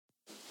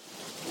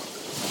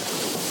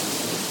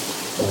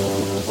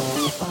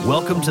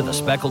Welcome to the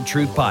Speckled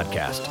Trout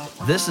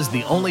podcast. This is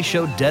the only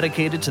show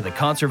dedicated to the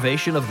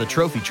conservation of the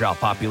trophy trout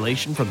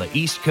population from the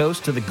East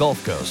Coast to the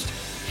Gulf Coast.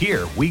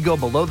 Here, we go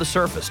below the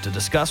surface to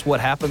discuss what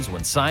happens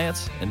when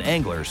science and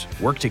anglers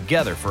work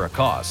together for a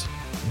cause.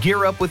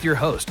 Gear up with your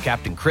host,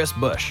 Captain Chris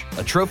Bush,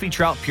 a trophy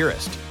trout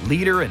purist,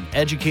 leader and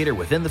educator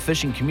within the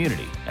fishing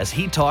community, as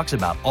he talks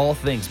about all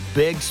things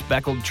big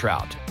speckled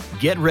trout.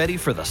 Get ready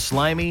for the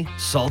slimy,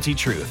 salty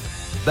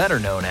truth, better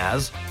known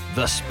as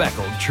the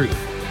Speckled Trout.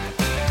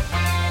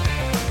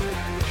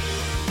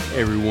 Hey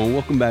everyone,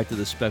 welcome back to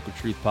the Speckled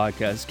Trout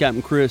podcast. It's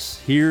Captain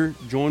Chris here.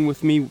 Join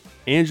with me,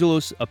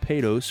 Angelos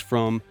Apeitos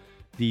from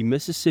the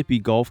Mississippi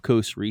Gulf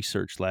Coast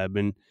Research Lab,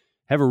 and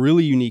have a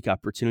really unique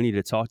opportunity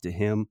to talk to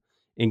him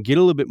and get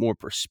a little bit more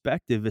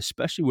perspective,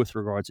 especially with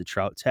regards to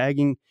trout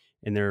tagging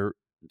and their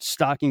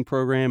stocking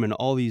program and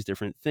all these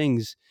different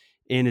things.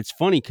 And it's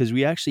funny because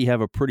we actually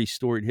have a pretty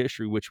storied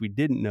history, which we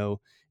didn't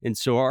know. And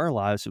so our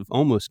lives have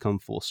almost come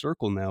full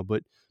circle now.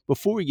 But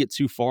before we get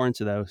too far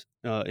into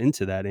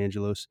that,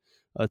 Angelos,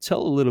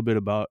 tell a little bit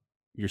about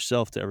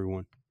yourself to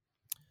everyone.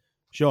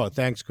 Sure.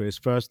 Thanks, Chris.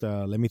 First,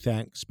 let me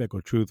thank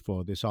Speckled Trout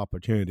for this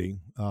opportunity.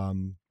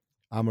 I'm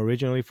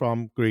originally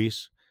from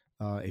Greece,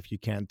 if you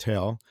can't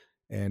tell.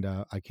 And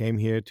I came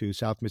here to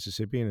South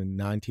Mississippi in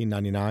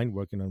 1999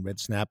 working on red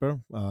snapper,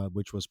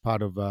 which was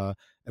part of a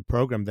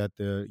program that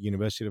the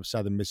University of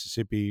Southern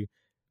Mississippi,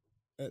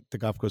 the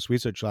Gulf Coast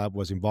Research Lab,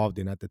 was involved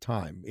in at the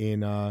time.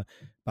 In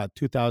about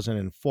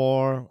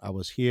 2004, I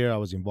was here. I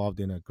was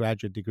involved in a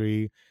graduate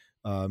degree.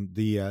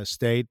 The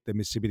state, the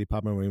Mississippi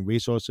Department of Marine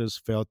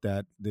Resources, felt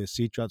that the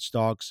sea trout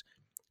stocks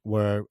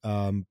were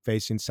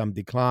facing some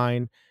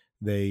decline.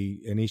 They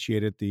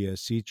initiated the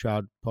Sea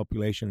Trout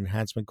Population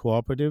Enhancement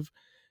Cooperative.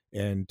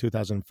 In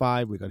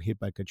 2005, we got hit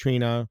by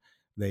Katrina.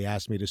 They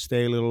asked me to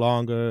stay a little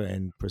longer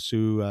and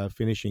pursue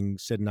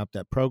setting up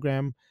that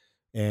program.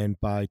 And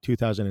by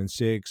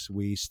 2006,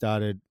 we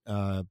started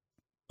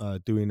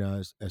doing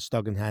a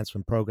stock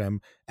enhancement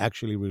program,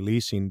 actually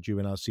releasing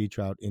juvenile sea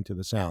trout into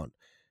the Sound.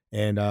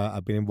 And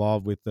I've been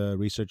involved with the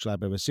research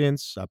lab ever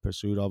since. I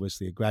pursued,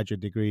 obviously, a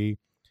graduate degree.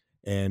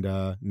 And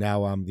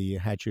now I'm the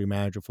Hatchery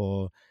Manager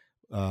for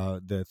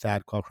the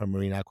Thad Cochran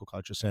Marine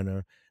Aquaculture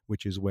Center,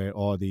 which is where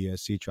all the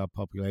sea trout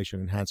population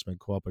enhancement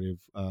cooperative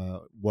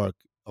work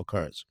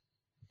occurs.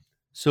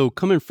 So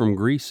coming from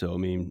Greece, so, I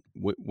mean,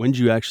 when did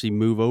you actually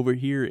move over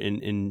here?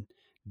 And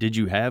did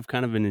you have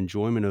kind of an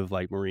enjoyment of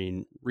like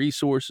marine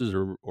resources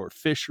or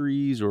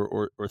fisheries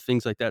or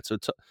things like that? So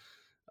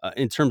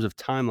in terms of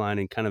timeline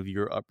and kind of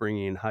your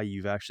upbringing and how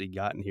you've actually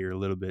gotten here a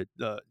little bit,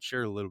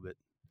 share a little bit.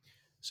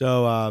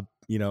 So,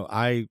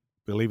 I,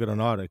 believe it or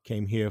not, I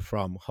came here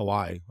from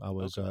Hawaii. I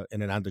was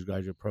in an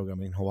undergraduate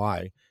program in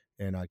Hawaii.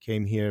 And I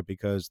came here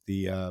because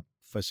the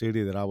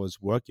facility that I was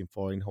working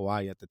for in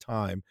Hawaii at the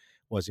time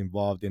was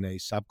involved in a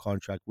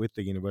subcontract with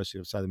the University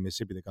of Southern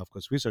Mississippi, the Gulf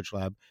Coast Research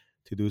Lab,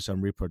 to do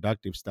some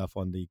reproductive stuff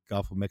on the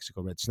Gulf of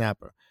Mexico red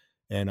snapper.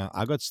 And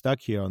I got stuck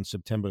here on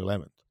September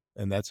 11th,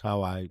 and that's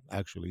how I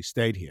actually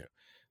stayed here.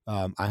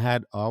 I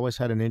always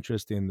had an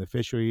interest in the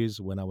fisheries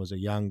when I was a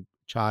young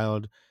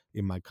child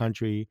in my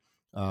country.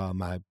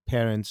 My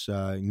parents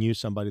knew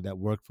somebody that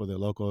worked for the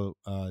local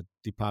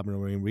Department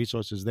of Marine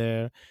Resources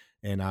there.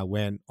 And I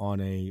went on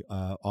a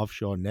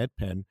offshore net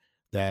pen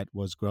that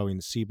was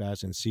growing sea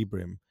bass and sea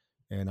bream.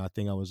 And I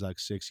think I was like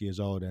 6 years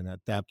old. And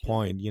at that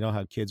point, you know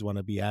how kids want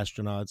to be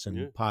astronauts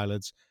and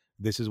pilots?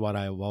 This is what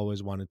I've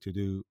always wanted to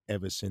do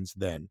ever since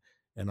then.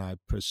 And I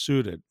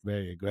pursued it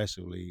very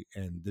aggressively.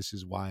 And this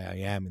is why I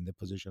am in the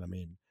position I'm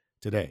in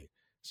today.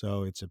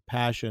 So it's a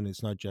passion.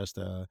 It's not just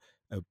a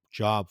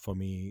job for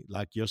me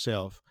like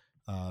yourself.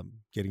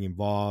 Getting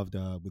involved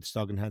with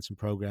stock enhancement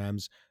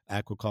programs,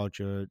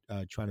 aquaculture,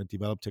 trying to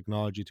develop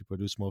technology to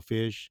produce more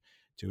fish,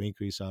 to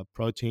increase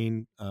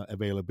protein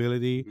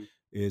availability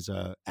is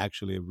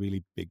actually a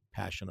really big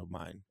passion of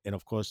mine. And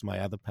of course, my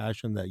other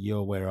passion that you're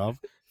aware of,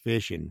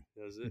 fishing.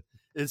 Does it?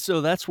 And so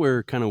that's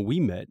where kind of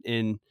we met.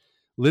 And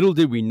little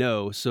did we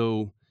know.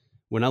 So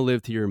when I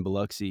lived here in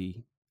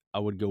Biloxi, I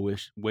would go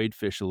wade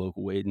fish a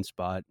local wading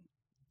spot.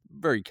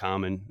 Very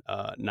common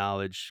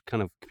knowledge,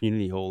 kind of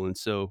community hole. And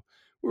so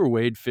we were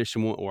wade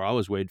fishing, or I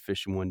was wade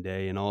fishing one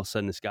day, and all of a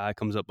sudden this guy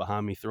comes up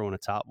behind me throwing a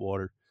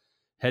topwater,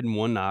 heading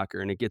one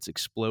knocker, and it gets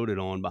exploded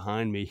on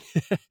behind me.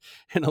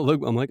 And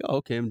I'm like, oh,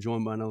 okay, I'm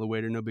joined by another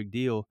wader, no big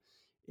deal.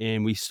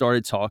 And we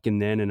started talking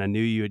then, and I knew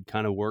you had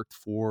kind of worked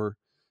for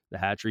the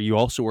hatchery. You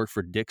also worked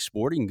for Dick's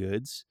Sporting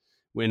Goods.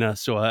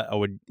 So I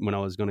would, when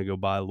I was going to go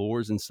buy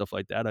lures and stuff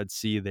like that, I'd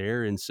see you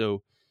there. And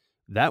so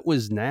that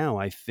was now,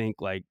 I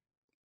think, like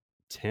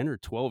 10 or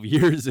 12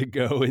 years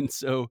ago. And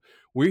so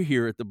we're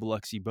here at the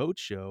Biloxi Boat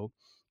Show,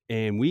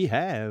 and we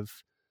have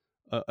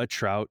a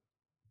trout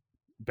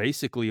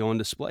basically on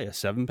display, a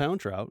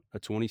 7-pound trout, a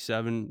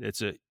 27.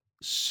 It's a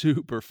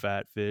super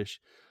fat fish.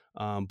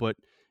 But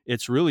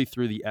it's really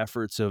through the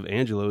efforts of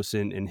Angelos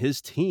and his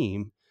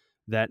team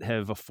that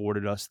have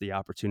afforded us the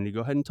opportunity to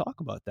go ahead and talk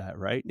about that,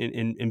 right?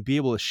 And be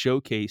able to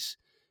showcase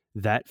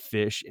that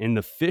fish and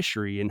the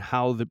fishery and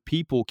how the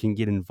people can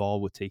get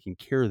involved with taking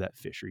care of that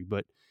fishery.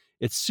 But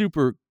it's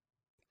super,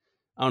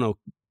 I don't know,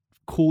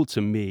 cool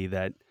to me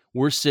that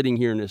we're sitting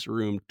here in this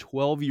room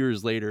 12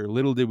 years later.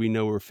 Little did we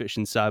know we're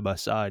fishing side by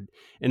side.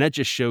 And that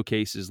just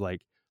showcases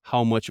like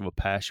how much of a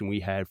passion we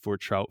had for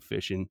trout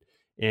fishing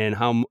and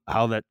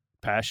how that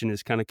passion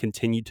has kind of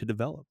continued to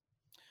develop.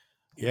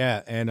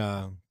 Yeah, and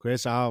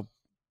Chris,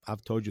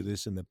 I've told you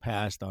this in the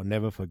past. I'll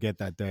never forget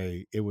that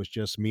day. It was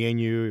just me and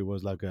you. It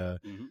was like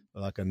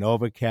an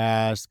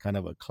overcast, kind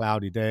of a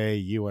cloudy day.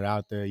 You were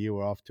out there. You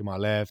were off to my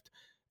left,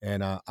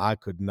 and I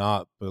could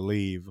not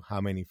believe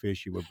how many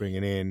fish you were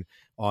bringing in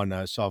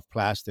on soft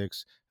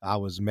plastics. I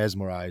was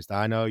mesmerized.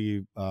 I know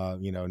you.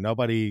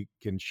 Nobody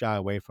can shy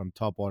away from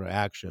top water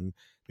action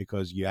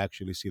because you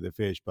actually see the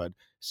fish. But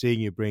seeing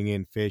you bring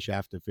in fish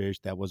after fish,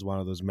 that was one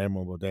of those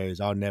memorable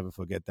days. I'll never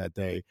forget that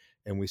day.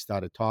 And we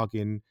started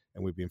talking,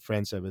 and we've been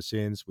friends ever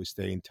since. We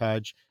stay in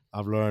touch.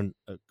 I've learned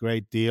a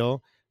great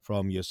deal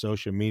from your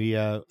social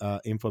media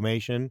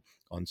information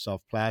on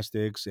soft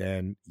plastics,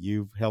 and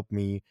you've helped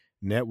me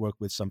network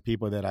with some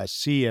people that I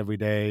see every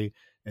day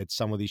at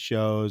some of these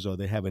shows, or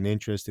they have an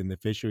interest in the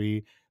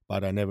fishery,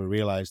 but I never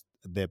realized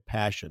their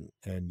passion.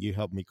 And you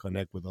helped me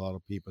connect with a lot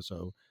of people.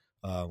 So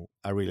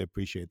I really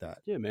appreciate that.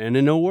 Yeah, man,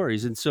 and no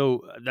worries. And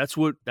so that's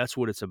what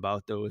it's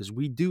about, though, is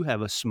we do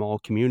have a small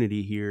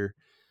community here,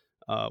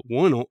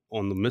 one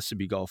on the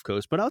Mississippi Gulf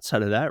Coast, but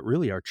outside of that,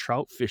 really our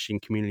trout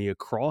fishing community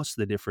across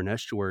the different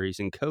estuaries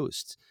and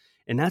coasts.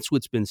 And that's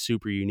what's been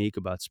super unique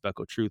about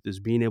Speckled Truth is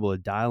being able to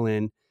dial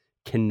in,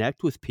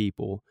 connect with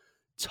people,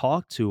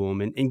 talk to them,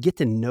 and get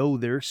to know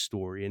their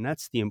story. And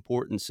that's the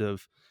importance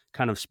of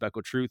kind of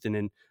Speckled Truth. And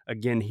then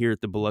again, here at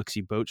the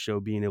Biloxi Boat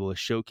Show, being able to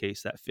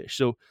showcase that fish.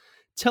 So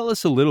tell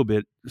us a little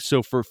bit.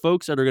 So for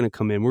folks that are going to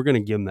come in, we're going to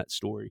give them that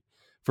story.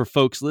 For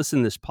folks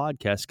listening to this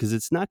podcast, because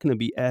it's not going to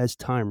be as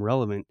time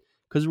relevant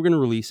because we're going to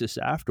release this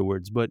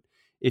afterwards. But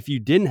if you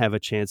didn't have a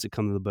chance to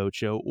come to the boat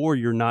show or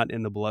you're not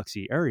in the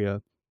Biloxi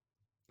area,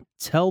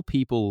 tell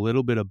people a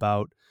little bit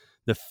about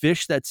the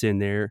fish that's in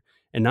there.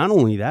 And not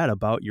only that,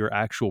 about your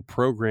actual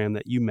program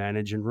that you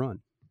manage and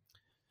run.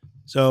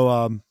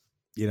 So,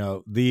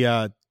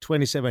 the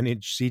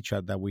 27-inch sea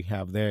trout that we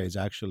have there is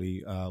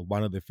actually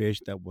one of the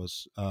fish that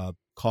was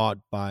caught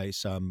by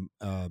some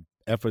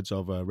efforts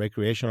of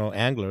recreational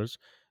anglers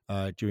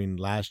during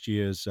last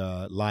year's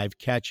live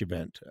catch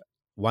event.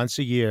 Once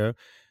a year,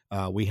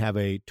 we have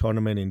a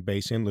tournament in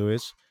Bay St.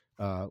 Louis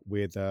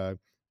with the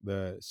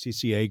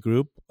CCA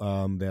group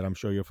that I'm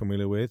sure you're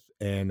familiar with,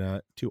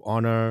 and to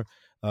honor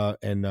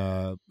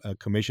a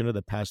commissioner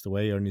that passed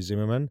away, Ernie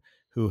Zimmerman,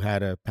 who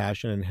had a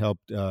passion and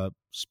helped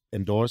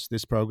endorse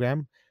this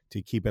program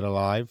to keep it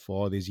alive for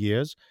all these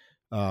years.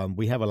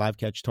 We have a live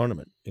catch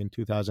tournament in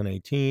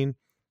 2018.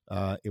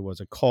 It was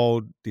a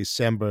cold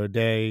December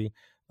day.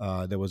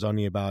 There was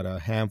only about a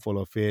handful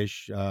of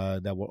fish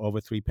that were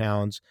over 3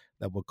 pounds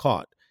that were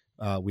caught.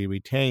 We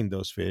retained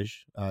those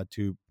fish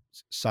to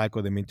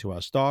cycle them into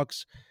our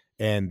stocks,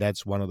 and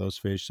that's one of those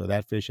fish. So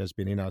that fish has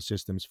been in our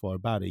systems for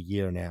about a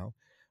year now.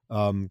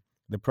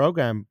 The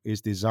program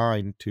is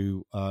designed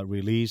to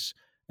release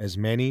as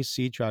many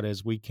sea trout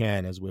as we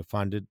can, as we're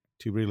funded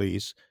to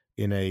release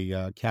in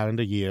a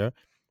calendar year,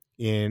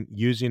 in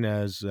using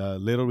as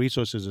little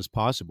resources as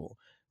possible.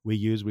 We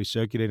use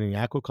recirculating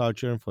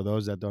aquaculture, and for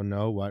those that don't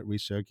know what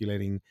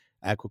recirculating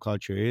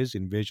aquaculture is,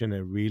 envision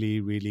a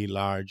really, really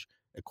large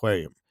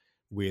aquarium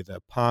with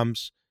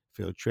pumps,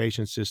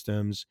 filtration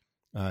systems,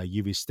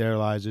 UV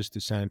sterilizers to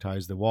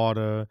sanitize the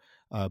water,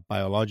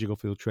 biological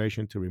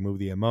filtration to remove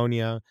the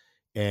ammonia,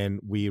 and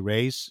we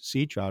raise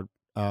sea trout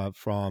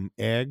from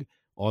egg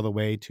all the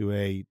way to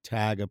a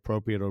tag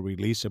appropriate or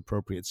release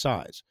appropriate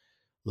size.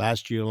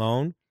 Last year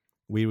alone,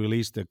 we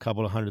released a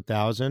couple of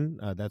 100,000.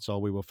 That's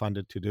all we were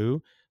funded to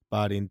do.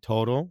 But in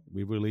total,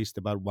 we released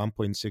about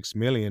 1.6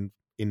 million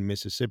in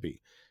Mississippi.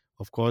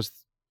 Of course,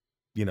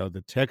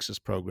 the Texas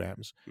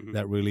programs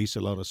that release a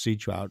lot of sea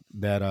trout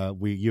that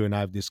you and I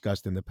have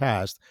discussed in the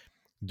past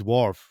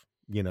dwarf,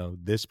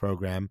 this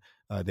program.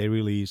 They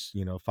release,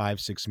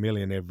 5-6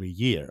 million every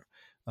year.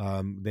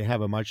 They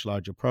have a much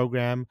larger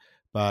program,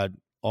 but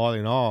all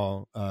in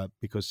all,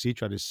 because sea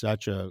trout is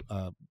such a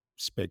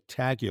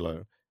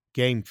spectacular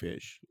game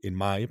fish, in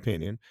my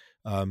opinion,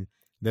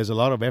 there's a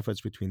lot of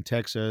efforts between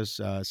Texas,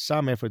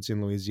 some efforts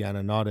in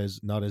Louisiana, not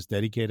as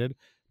dedicated,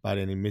 but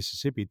in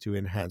Mississippi to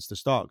enhance the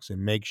stocks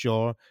and make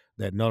sure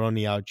that not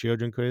only our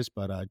children, Chris,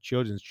 but our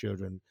children's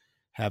children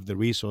have the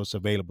resource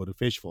available to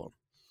fish for.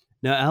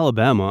 Now,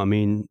 Alabama, I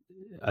mean,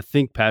 I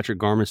think Patrick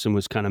Garmison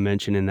was kind of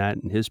mentioning that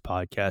in his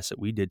podcast that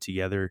we did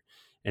together,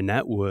 and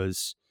that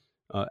was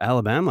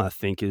Alabama, I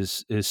think,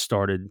 is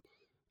started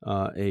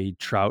a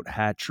trout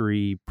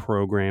hatchery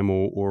program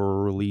or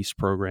a release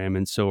program.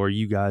 And so are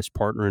you guys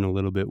partnering a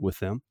little bit with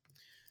them?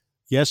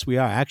 Yes, we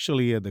are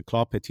actually at the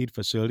Claude Petit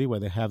facility where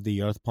they have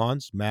the earth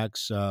ponds.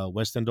 Max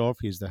Westendorf,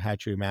 he's the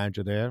hatchery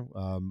manager there,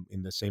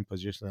 in the same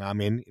position that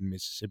I'm in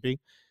Mississippi,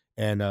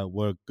 and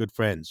we're good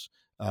friends.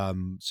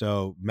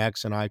 So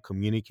Max and I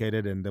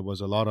communicated, and there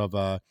was a lot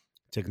of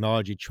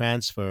technology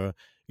transfer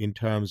in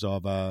terms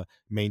of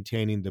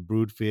maintaining the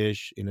brood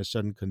fish in a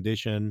certain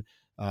condition.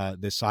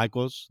 The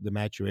cycles, the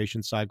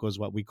maturation cycles,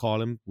 what we call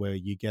them, where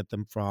you get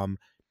them from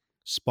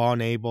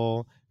spawn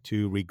able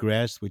to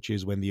regress, which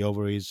is when the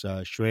ovaries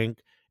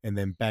shrink, and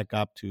then back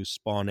up to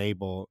spawn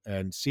able.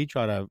 And sea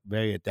trout are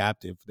very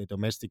adaptive. They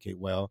domesticate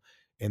well,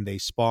 and they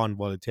spawn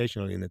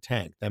volitationally in the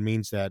tank. That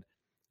means that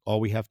all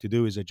we have to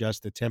do is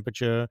adjust the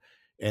temperature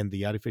and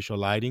the artificial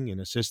lighting in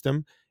the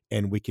system,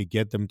 and we could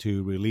get them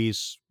to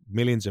release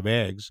millions of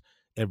eggs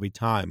every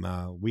time.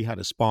 We had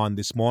a spawn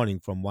this morning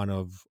from one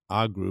of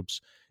our groups,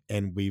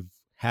 and we've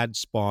had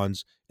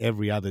spawns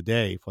every other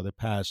day for the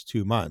past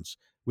 2 months.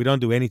 We don't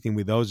do anything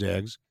with those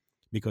eggs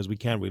because we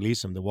can't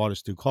release them. The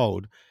water's too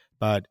cold.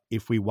 But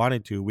if we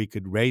wanted to, we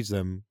could raise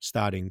them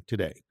starting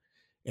today.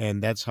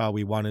 And that's how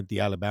we wanted the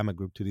Alabama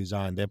group to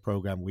design their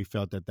program. We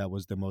felt that that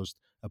was the most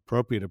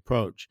appropriate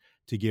approach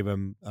to give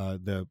them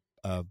the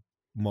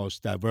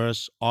most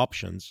diverse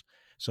options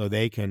so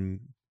they can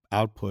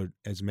output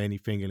as many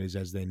fingerlings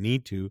as they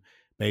need to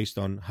based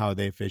on how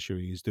their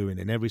fishery is doing.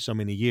 And every so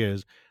many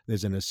years,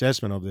 there's an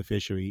assessment of the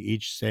fishery.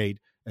 Each state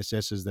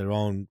assesses their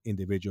own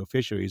individual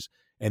fisheries,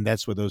 and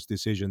that's where those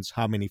decisions,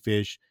 how many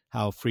fish,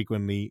 how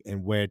frequently,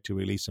 and where to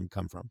release them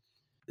come from.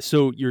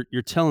 So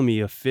you're telling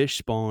me a fish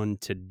spawn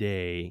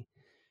today,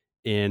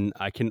 and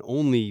I can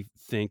only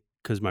think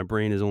because my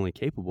brain is only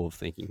capable of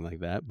thinking like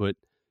that, but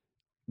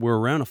we're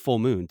around a full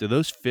moon. Do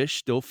those fish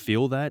still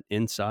feel that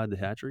inside the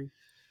hatchery?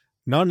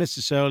 Not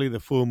necessarily the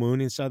full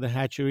moon inside the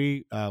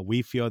hatchery.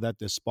 We feel that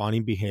the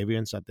spawning behavior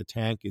inside the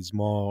tank is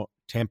more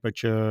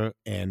temperature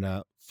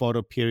and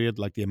photo period,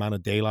 like the amount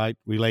of daylight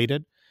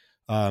related.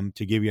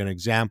 To give you an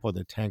example,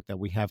 the tank that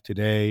we have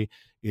today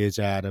is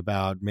at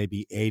about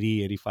maybe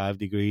 80, 85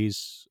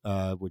 degrees,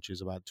 which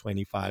is about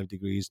 25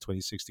 degrees,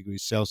 26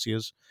 degrees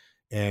Celsius.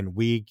 And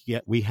we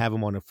have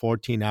them on a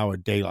 14-hour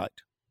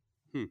daylight.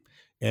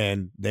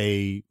 And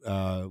they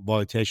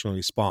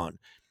volitationally spawn.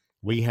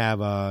 We have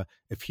a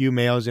few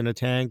males in a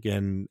tank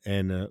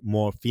and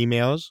more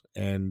females,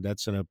 and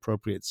that's an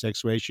appropriate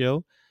sex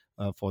ratio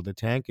for the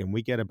tank. And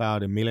we get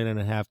about 1.5 million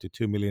to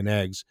 2 million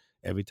eggs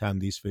every time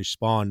these fish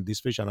spawn. These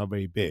fish are not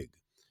very big.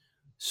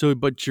 So,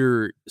 but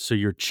you're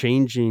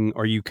changing.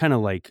 Are you kind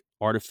of like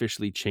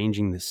artificially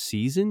changing the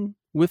season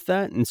with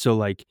that? And so,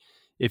 like,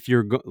 if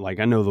you're like,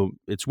 I know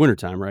it's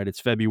wintertime, right? It's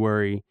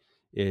February.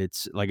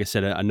 It's like I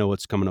said, I know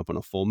it's coming up on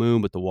a full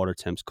moon, but the water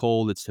temp's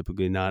cold. It's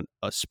typically not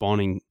a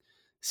spawning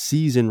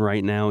season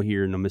right now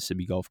here in the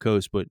Mississippi Gulf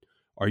Coast. But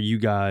are you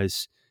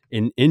guys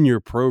in your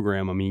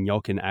program? I mean, y'all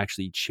can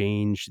actually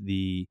change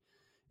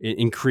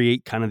and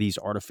create kind of these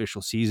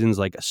artificial seasons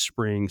like a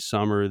spring,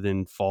 summer,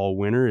 then fall,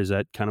 winter. Is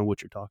that kind of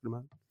what you're talking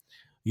about?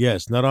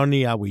 Yes, not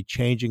only are we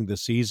changing the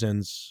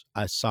seasons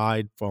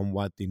aside from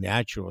what the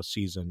natural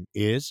season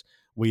is,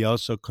 we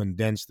also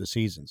condense the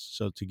seasons.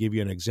 So to give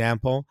you an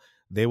example,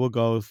 they will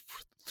go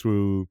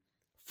through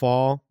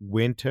fall,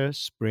 winter,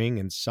 spring,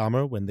 and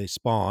summer when they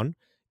spawn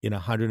in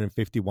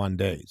 151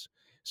 days.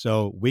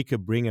 So we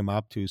could bring them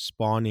up to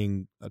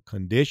spawning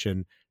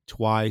condition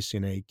twice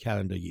in a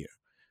calendar year.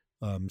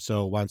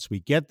 So once we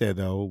get there,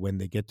 though, when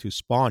they get to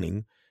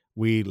spawning,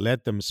 we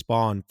let them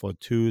spawn for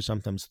 2,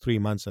 sometimes 3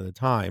 months at a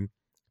time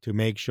to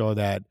make sure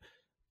that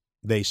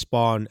they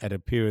spawn at a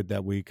period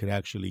that we could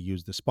actually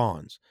use the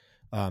spawns.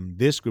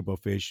 This group of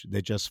fish,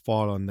 they just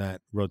fall on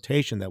that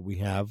rotation that we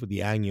have,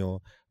 the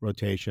annual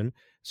rotation.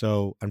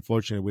 So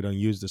unfortunately, we don't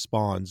use the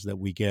spawns that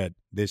we get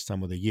this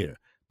time of the year.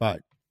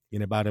 But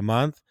in about a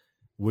month,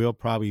 we'll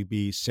probably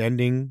be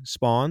sending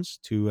spawns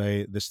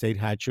to the state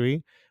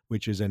hatchery,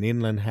 which is an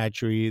inland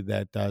hatchery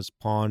that does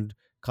pond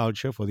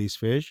culture for these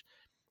fish.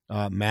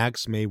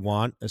 Max may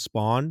want a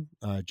spawn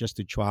just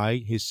to try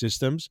his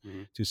systems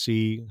to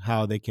see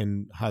how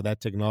that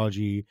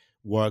technology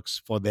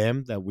works for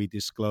them that we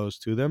disclose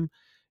to them.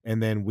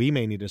 And then we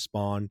may need a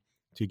spawn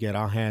to get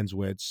our hands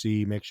wet,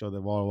 make sure that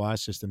all of our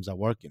systems are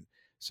working.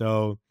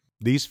 So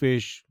these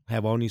fish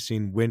have only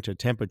seen winter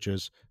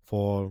temperatures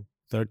for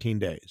 13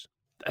 days.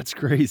 That's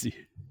crazy.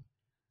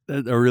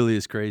 That really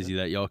is crazy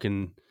that y'all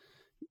can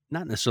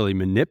not necessarily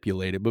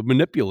manipulate it, but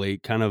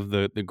manipulate kind of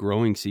the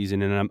growing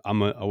season. And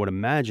I would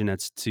imagine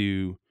that's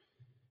to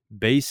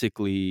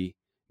basically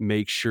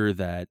make sure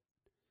that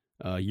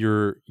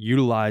you're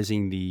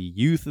utilizing the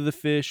youth of the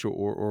fish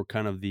or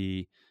kind of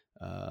the,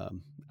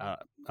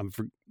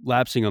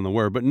 lapsing on the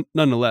word, but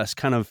nonetheless,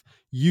 kind of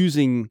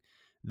using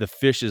the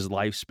fish's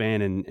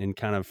lifespan and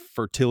kind of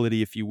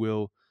fertility, if you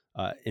will,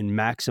 and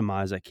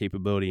maximize that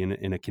capability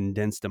in a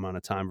condensed amount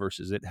of time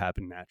versus it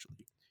happening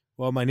naturally.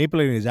 Well,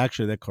 manipulating is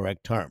actually the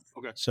correct term.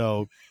 Okay.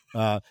 So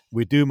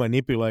we do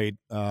manipulate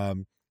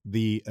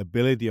the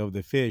ability of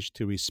the fish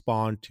to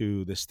respond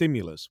to the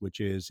stimulus, which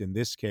is, in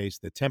this case,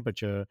 the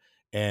temperature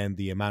and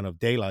the amount of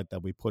daylight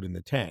that we put in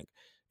the tank.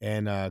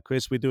 And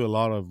Chris, we do a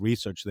lot of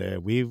research there.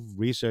 We've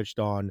researched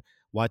on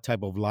what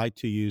type of light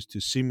to use to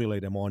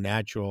simulate a more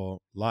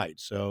natural light.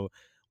 So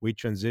we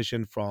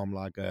transitioned from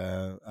like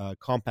a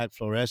compact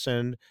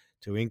fluorescent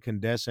to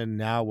incandescent.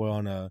 Now we're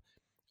on a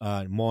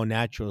more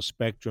natural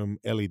spectrum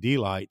LED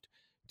light.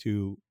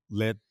 to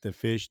lead the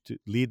fish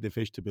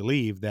to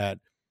believe that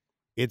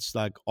it's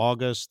like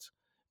August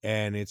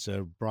and it's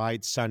a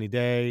bright sunny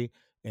day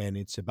and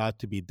it's about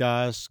to be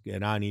dusk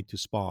and I need to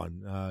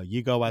spawn.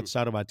 You go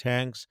outside of our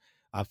tanks,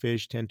 our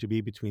fish tend to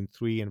be between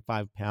 3 and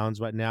 5 pounds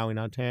right now in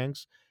our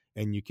tanks,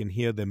 and you can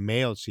hear the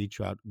male sea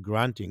trout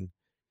grunting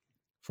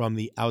from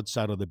the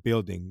outside of the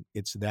building.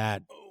 It's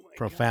that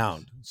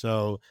profound. Gosh.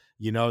 So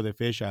you know the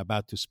fish are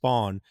about to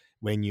spawn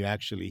when you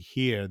actually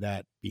hear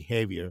that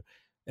behavior.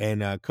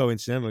 And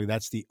coincidentally,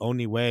 that's the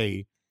only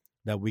way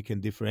that we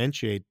can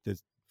differentiate the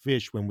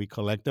fish when we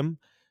collect them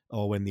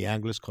or when the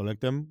anglers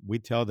collect them. We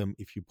tell them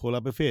if you pull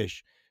up a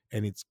fish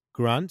and it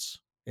grunts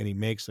and it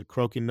makes a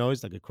croaking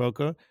noise like a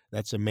croaker,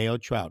 that's a male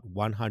trout,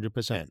 100%.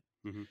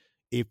 Mm-hmm.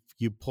 If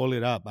you pull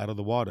it up out of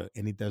the water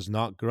and it does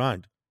not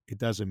grunt, it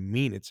doesn't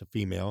mean it's a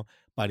female,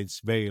 but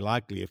it's very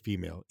likely a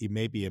female. It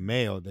may be a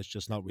male that's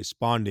just not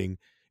responding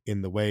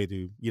in the way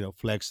to,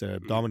 flex their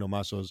abdominal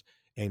muscles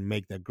and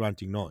make that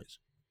grunting noise.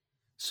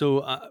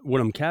 So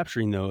what I'm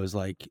capturing though is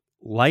like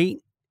light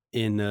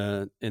in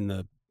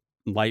the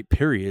light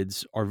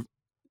periods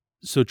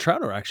so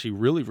trout are actually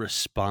really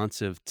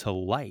responsive to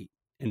light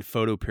in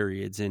photo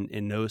periods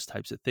and those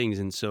types of things.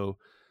 And so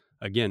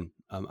again,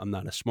 I'm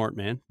not a smart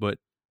man, but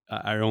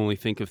I only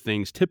think of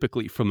things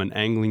typically from an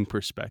angling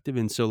perspective.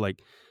 And so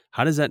like,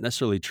 how does that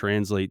necessarily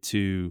translate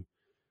to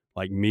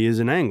like me as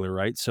an angler,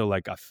 right? So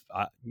like,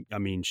 I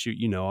mean, shoot,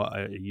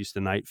 I used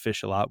to night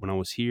fish a lot when I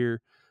was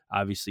here,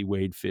 obviously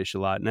wade fish a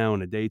lot now in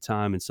the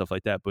daytime and stuff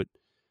like that. But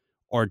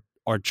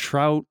are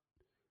trout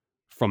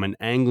from an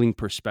angling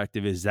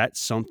perspective, is that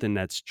something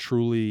that's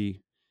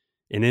truly,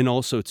 and then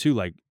also too,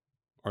 like,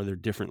 are there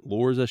different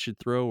lures I should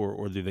throw,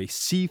 or do they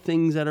see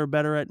things that are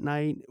better at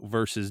night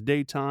versus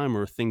daytime,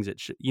 or things that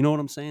should, you know what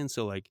I'm saying?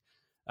 So like,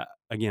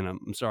 again,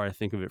 I'm sorry, I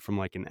think of it from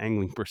like an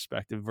angling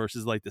perspective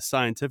versus like the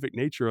scientific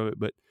nature of it,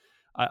 but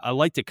I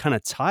like to kind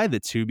of tie the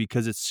two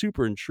because it's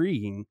super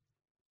intriguing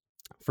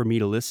for me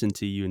to listen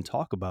to you and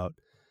talk about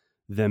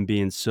them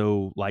being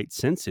so light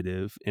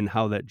sensitive and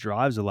how that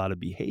drives a lot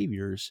of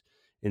behaviors.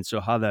 And so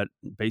how that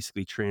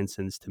basically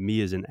transcends to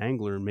me as an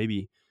angler and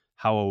maybe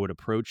how I would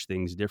approach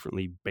things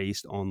differently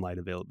based on light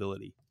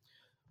availability.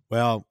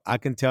 Well, I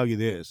can tell you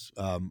this.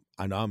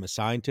 I know I'm a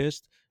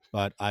scientist,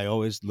 but I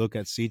always look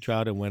at sea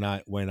trout, and when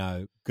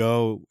I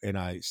go and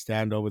I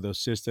stand over those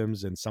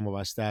systems and some of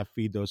our staff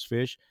feed those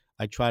fish,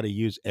 I try to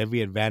use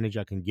every advantage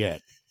I can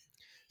get.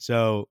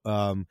 So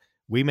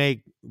we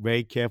make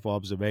very careful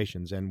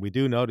observations, and we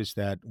do notice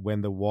that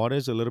when the water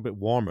is a little bit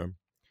warmer,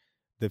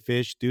 the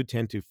fish do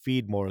tend to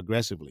feed more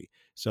aggressively.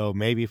 So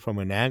maybe from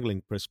an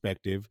angling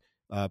perspective,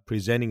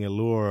 presenting a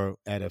lure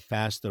at a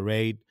faster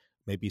rate,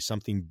 maybe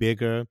something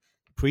bigger,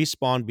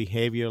 pre-spawn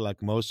behavior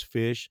like most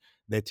fish,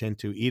 they tend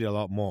to eat a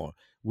lot more.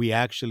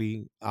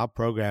 Our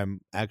program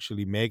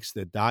actually makes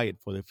the diet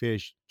for the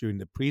fish during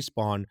the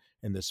pre-spawn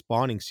and the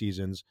spawning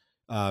seasons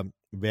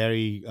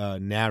very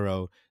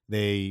narrow.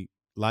 They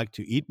like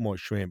to eat more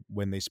shrimp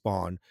when they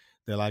spawn.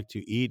 They like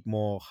to eat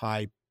more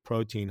high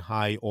protein,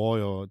 high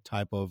oil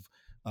type of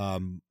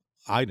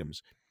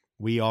items.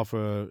 We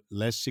offer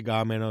less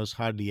cigar minnows,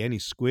 hardly any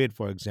squid,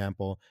 for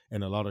example,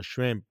 and a lot of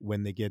shrimp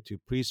when they get to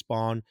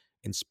pre-spawn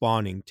and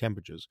spawning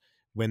temperatures.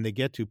 When they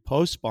get to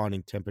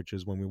post-spawning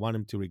temperatures, when we want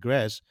them to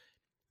regress,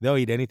 they'll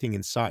eat anything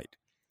in sight.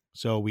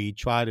 So we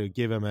try to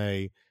give them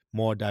a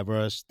more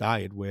diverse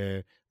diet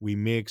where we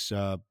mix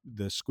the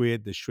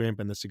squid, the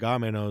shrimp, and the cigar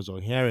minnows or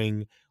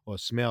herring or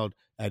smelt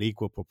at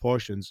equal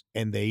proportions,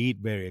 and they eat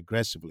very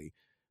aggressively.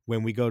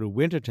 When we go to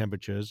winter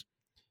temperatures,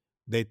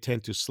 they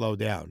tend to slow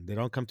down. They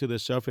don't come to the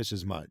surface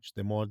as much.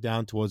 They're more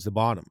down towards the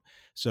bottom.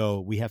 So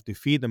we have to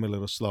feed them a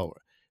little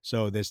slower.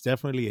 So there's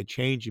definitely a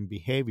change in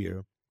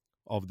behavior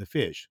of the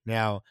fish.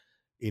 Now,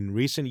 in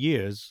recent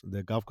years,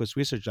 the Gulf Coast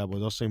Research Lab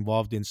was also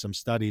involved in some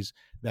studies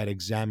that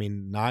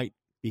examine night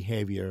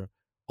behavior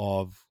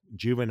of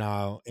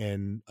juvenile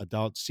and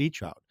adult sea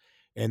trout.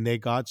 And they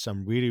got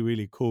some really,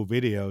 really cool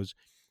videos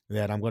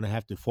that I'm going to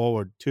have to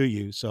forward to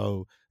you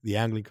so the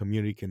angling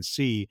community can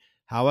see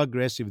how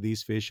aggressive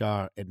these fish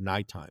are at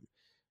nighttime.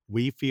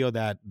 We feel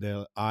that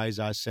their eyes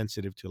are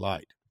sensitive to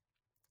light.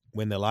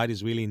 When the light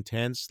is really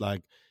intense,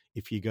 like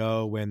if you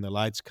go when the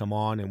lights come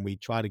on and we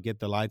try to get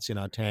the lights in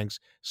our tanks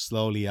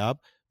slowly up,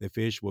 the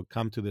fish will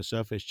come to the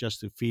surface just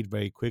to feed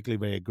very quickly,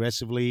 very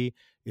aggressively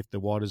if the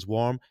water's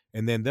warm,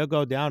 and then they'll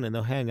go down and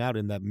they'll hang out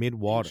in that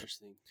mid-water.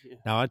 Interesting. Yeah.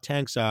 Now, our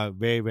tanks are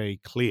very, very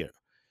clear,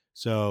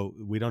 so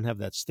we don't have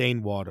that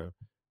stained water.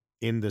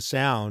 In the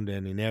sound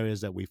and in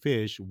areas that we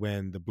fish,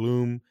 when the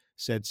bloom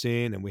sets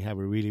in and we have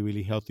a really,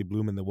 really healthy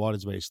bloom and the water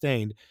is very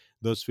stained,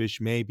 those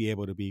fish may be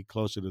able to be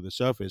closer to the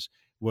surface,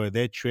 where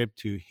their trip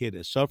to hit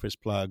a surface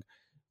plug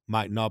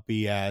might not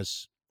be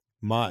as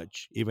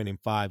much, even in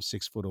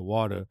 5-6 foot of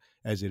water,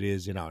 as it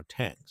is in our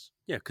tanks.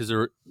 Yeah, because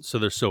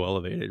they're so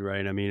elevated,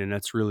 right? I mean, and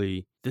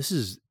this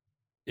is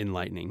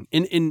enlightening.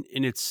 And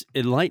it's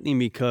enlightening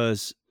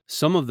because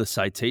some of the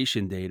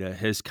citation data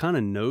has kind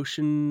of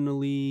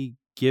notionally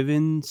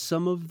given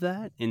some of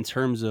that in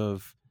terms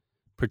of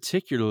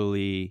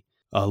particularly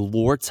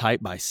lure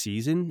type by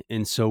season.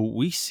 And so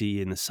we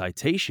see in the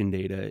citation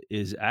data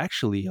is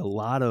actually a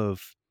lot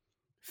of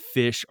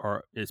fish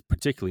is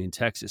particularly in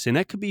Texas. And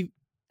that could be,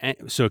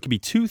 so it could be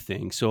two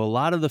things. So a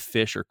lot of the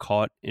fish are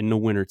caught in the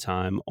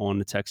wintertime on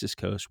the Texas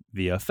coast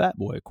via fat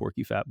boy, a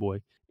corky fat boy.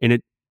 And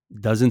it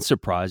doesn't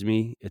surprise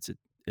me. It's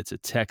a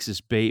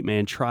Texas bait,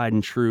 man, tried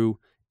and true.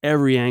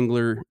 Every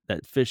angler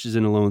that fishes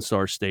in a Lone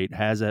Star State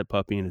has that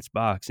puppy in its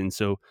box. And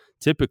so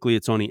typically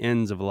it's on the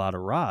ends of a lot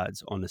of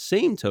rods. On the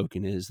same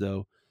token is,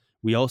 though,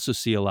 we also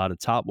see a lot of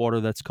topwater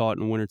that's caught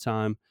in the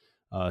wintertime,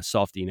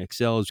 Softy and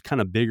XLs,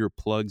 kind of bigger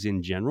plugs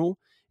in general.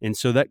 And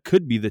so that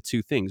could be the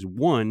two things.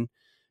 One,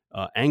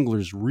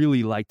 anglers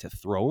really like to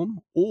throw them,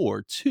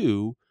 or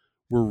two,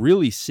 we're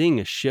really seeing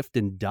a shift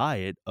in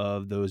diet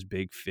of those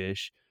big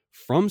fish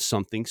from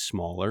something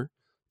smaller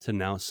to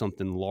now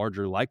something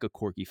larger, like a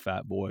corky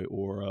fat boy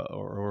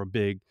or a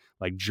big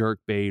like jerk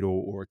bait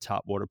or a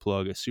top water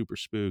plug, a super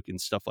spook,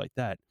 and stuff like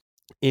that.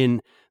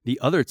 And the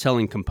other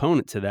telling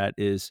component to that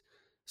is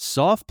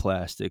soft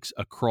plastics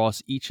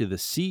across each of the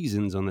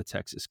seasons on the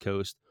Texas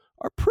coast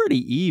are pretty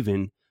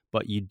even,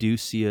 but you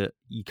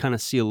kind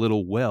of see a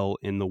little well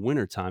in the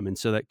wintertime. And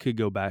so that could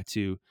go back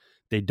to,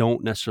 they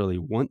don't necessarily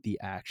want the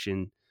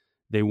action.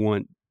 They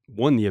want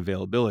the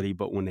availability,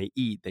 but when they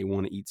eat, they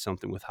want to eat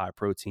something with high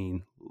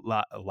protein,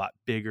 a lot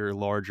bigger,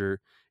 larger,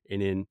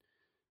 and then,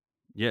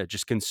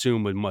 just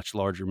consume a much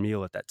larger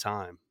meal at that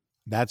time.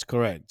 That's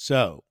correct.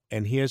 So,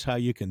 and here's how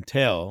you can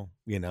tell,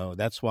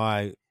 that's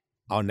why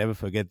I'll never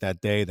forget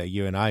that day that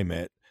you and I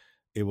met.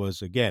 It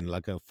was, again,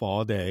 like a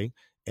fall day,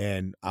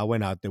 and I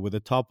went out there with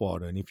a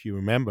topwater. And if you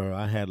remember,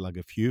 I had like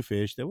a few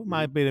fish that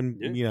might have been,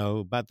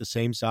 about the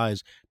same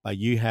size, but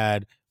you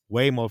had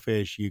way more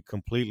fish. You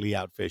completely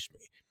outfished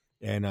me.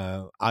 And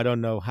I don't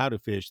know how to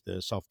fish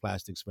the soft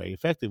plastics very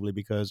effectively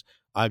because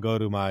I go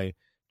to my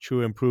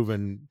true and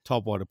proven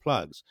topwater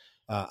plugs.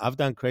 I've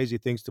done crazy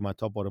things to my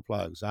topwater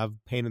plugs. I've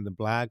painted them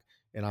black,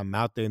 and I'm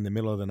out there in the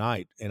middle of the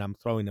night, and I'm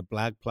throwing a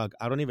black plug.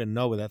 I don't even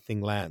know where that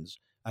thing lands.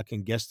 I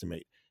can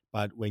guesstimate.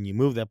 But when you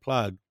move that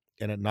plug,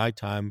 and at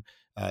nighttime,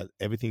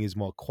 everything is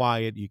more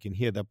quiet. You can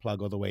hear that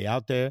plug all the way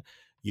out there.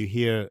 You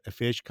hear a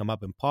fish come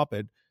up and pop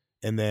it,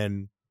 and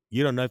then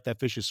you don't know if that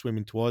fish is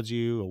swimming towards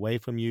you, away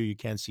from you. You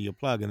can't see your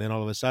plug, and then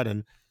all of a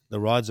sudden, the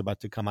rod's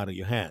about to come out of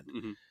your hand.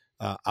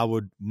 Mm-hmm. I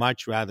would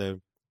much rather,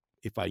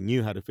 if I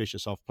knew how to fish a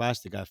soft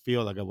plastic, I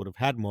feel like I would have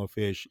had more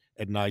fish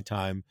at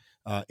nighttime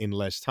in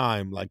less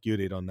time, like you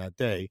did on that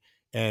day.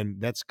 And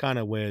that's kind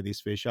of where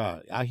these fish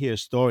are. I hear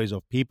stories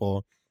of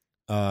people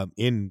on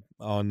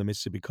the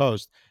Mississippi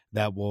coast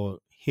that will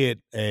hit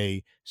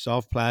a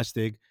soft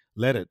plastic,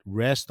 let it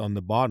rest on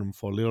the bottom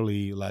for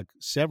literally like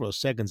several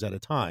seconds at a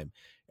time.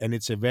 And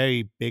it's a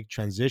very big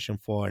transition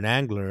for an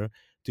angler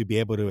to be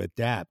able to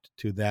adapt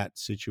to that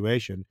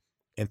situation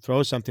and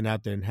throw something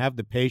out there and have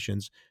the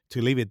patience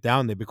to leave it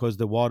down there because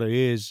the water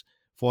is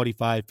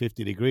 45,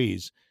 50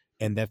 degrees,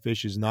 and that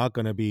fish is not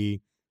going to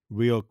be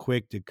real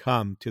quick to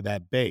come to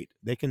that bait.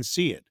 They can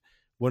see it.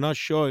 We're not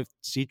sure if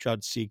sea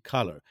trout see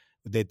color.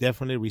 They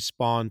definitely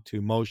respond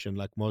to motion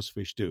like most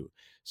fish do.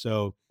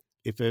 So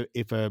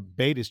if a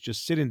bait is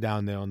just sitting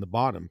down there on the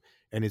bottom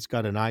and it's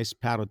got a nice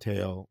paddle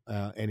tail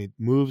and it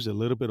moves a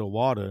little bit of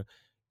water,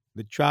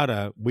 the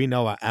trout we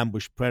know are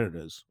ambush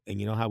predators. And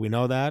you know how we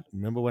know that?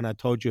 Remember when I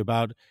told you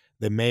about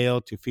the male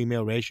to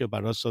female ratio,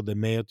 but also the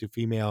male to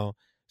female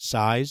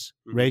size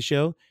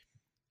ratio?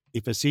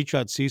 If a sea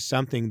trout sees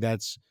something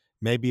that's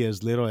maybe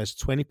as little as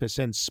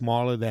 20%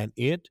 smaller than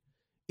it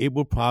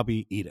will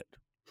probably eat it.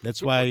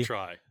 That's why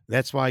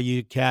That's why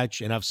you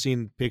catch, and I've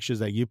seen pictures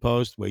that you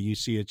post where you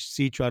see a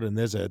sea trout and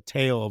there's a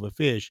tail of a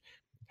fish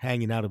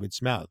hanging out of its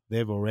mouth.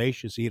 They're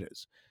voracious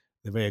eaters.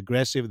 They're very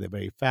aggressive. They're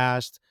very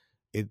fast.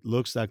 It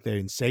looks like they're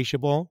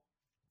insatiable.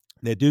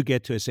 They do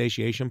get to a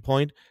satiation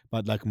point,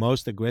 but like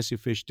most aggressive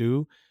fish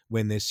do,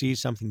 when they see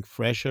something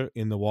fresher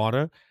in the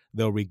water,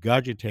 they'll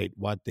regurgitate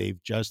what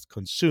they've just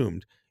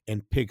consumed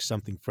and pick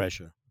something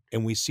fresher.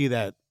 And we see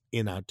that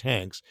in our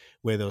tanks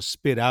where they'll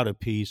spit out a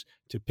piece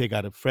to pick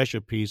out a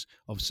fresher piece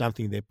of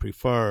something they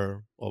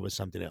prefer over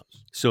something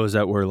else. So is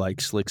that where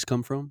like slicks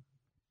come from?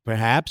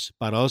 Perhaps,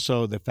 but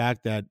also the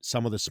fact that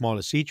some of the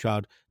smaller sea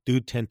trout do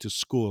tend to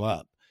school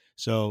up.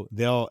 So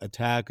they'll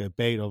attack a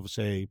bait of,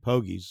 say,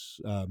 pogies,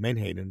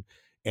 menhaden,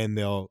 and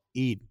they'll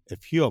eat a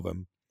few of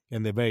them,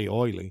 and they're very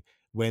oily.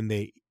 When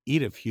they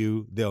eat a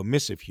few, they'll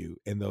miss a few,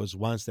 and those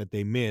ones that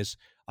they miss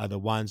are the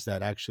ones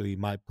that actually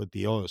might put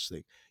the oil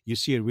slick. You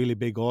see a really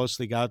big oil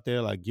slick out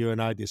there, like you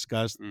and I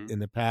discussed in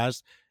the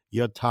past,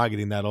 you're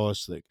targeting that oil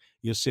slick.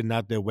 You're sitting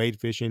out there wade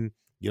fishing.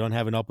 You don't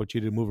have an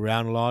opportunity to move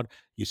around a lot.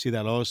 You see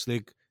that oil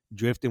slick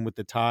drifting with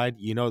the tide.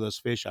 You know those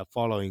fish are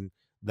following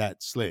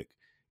that slick.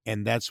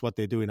 And that's what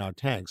they do in our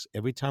tanks.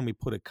 Every time we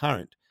put a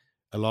current,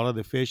 a lot of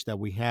the fish that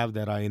we have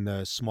that are in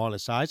the smaller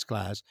size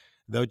class,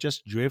 they'll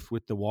just drift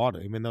with the water.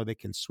 Even though they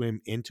can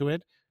swim into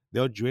it,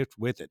 they'll drift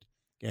with it.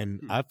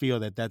 And I feel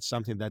that that's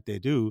something that they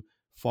do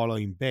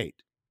following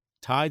bait.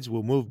 Tides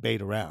will move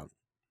bait around.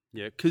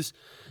 Yeah, because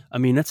I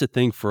mean that's the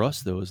thing for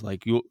us though is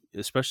like you,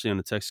 especially on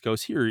the Texas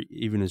coast here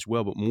even as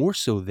well, but more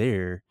so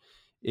there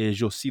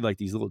is you'll see like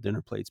these little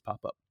dinner plates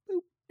pop up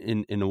boop,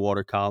 in the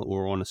water column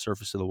or on the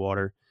surface of the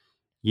water.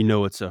 You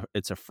know it's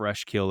a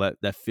fresh kill.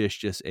 That fish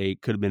just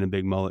ate. Could have been a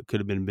big mullet. Could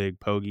have been a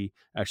big pogey.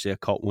 Actually, I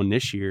caught one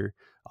this year.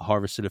 I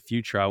harvested a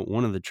few trout.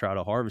 One of the trout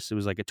I harvested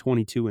was like a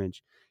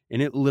 22-inch,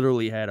 and it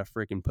literally had a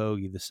freaking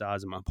pogey the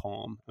size of my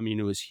palm. I mean,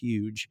 it was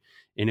huge,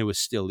 and it was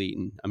still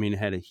eating. I mean, it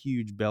had a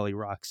huge belly,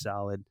 rock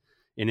solid,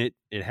 and it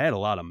had a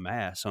lot of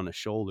mass on the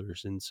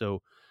shoulders, and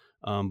so,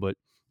 but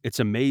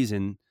it's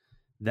amazing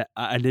that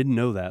I didn't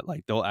know that.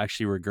 Like they'll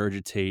actually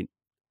regurgitate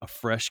a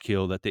fresh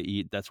kill that they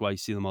eat. That's why you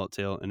see them all at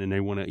tail, and then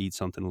they want to eat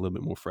something a little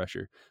bit more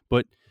fresher.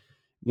 But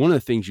one of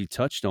the things you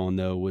touched on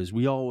though was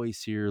we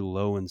always hear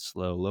low and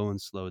slow,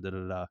 da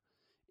da da.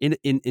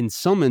 In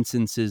some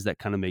instances that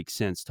kind of makes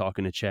sense.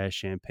 Talking to Chaz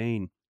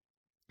Champagne,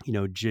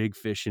 jig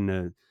fishing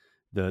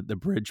the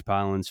bridge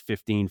pilings,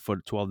 15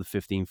 foot, 12 to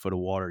 15 foot of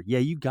water. Yeah,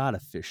 you gotta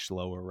fish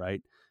slower,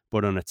 right?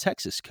 But on a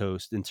Texas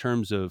coast, in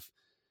terms of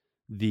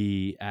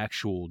the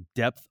actual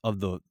depth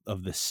of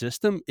the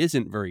system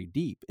isn't very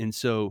deep. And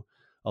so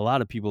a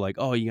lot of people are like,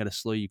 oh, you got to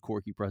slow your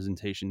corky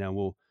presentation down.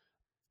 Well,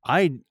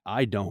 I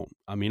don't.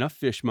 I mean, I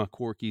fish my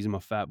corkies and my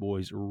fat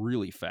boys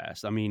really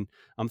fast. I mean,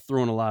 I'm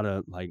throwing a lot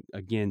of like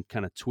again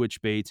kind of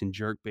twitch baits and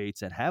jerk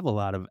baits that have a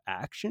lot of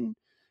action,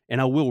 and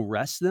I will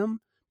rest them.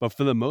 But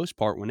for the most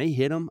part, when they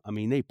hit them, I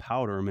mean, they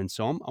powder them, and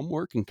so I'm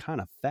working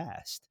kind of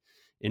fast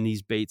in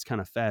these baits,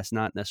 kind of fast,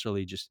 not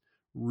necessarily just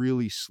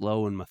really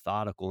slow and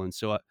methodical. And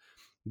so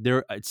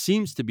there it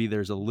seems to be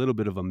there's a little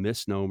bit of a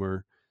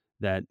misnomer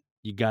that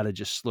you got to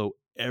just slow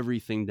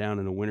everything down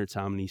in the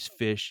wintertime, and these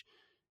fish,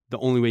 the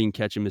only way you can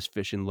catch them is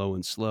fishing low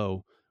and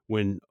slow,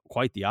 when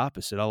quite the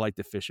opposite. I like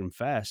to fish them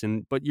fast.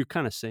 But you're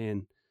kind of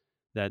saying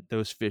that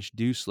those fish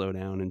do slow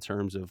down in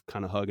terms of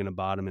kind of hugging the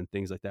bottom and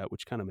things like that,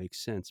 which kind of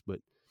makes sense. But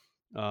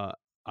I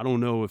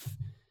don't know if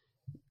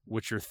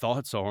what your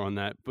thoughts are on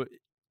that, but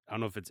I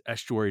don't know if it's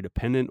estuary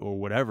dependent or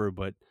whatever,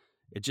 but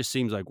it just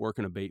seems like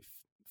working a bait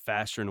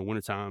faster in the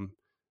wintertime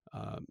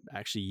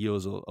actually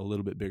yields a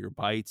little bit bigger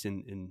bites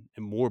and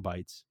more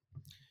bites.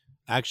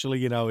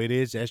 Actually, it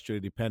is estuary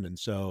dependent.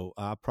 So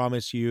I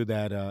promise you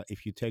that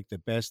if you take the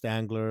best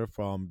angler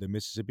from the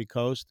Mississippi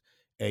coast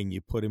and you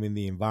put him in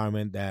the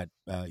environment that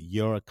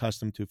you're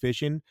accustomed to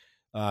fishing,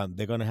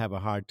 they're going to have a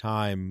hard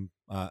time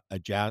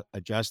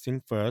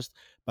adjusting first.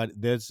 But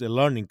there's a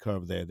learning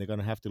curve there. They're going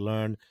to have to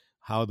learn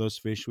how those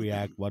fish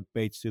react, what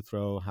baits to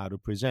throw, how to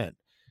present.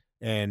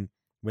 And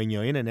when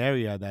you're in an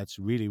area that's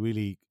really,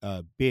 really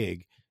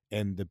big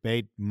and the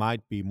bait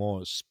might be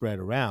more spread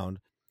around,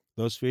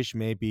 those fish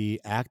may be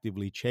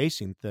actively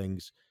chasing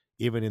things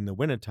even in the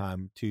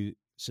wintertime to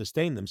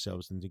sustain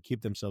themselves and to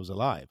keep themselves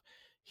alive.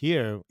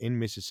 Here in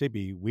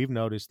Mississippi, we've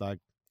noticed like,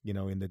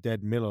 in the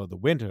dead middle of the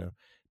winter,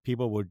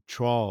 people would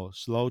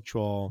slow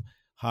trawl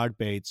hard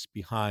baits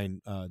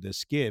behind the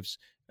skiffs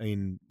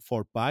in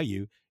Fort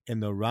Bayou,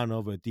 and they'll run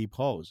over deep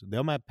holes.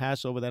 They might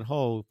pass over that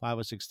hole 5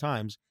 or 6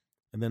 times,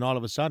 and then all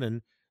of a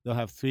sudden they'll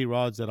have 3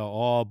 rods that are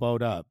all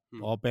bowed up,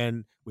 all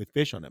bent with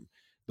fish on them.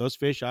 Those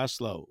fish are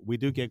slow. We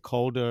do get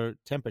colder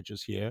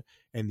temperatures here,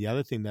 and the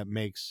other thing that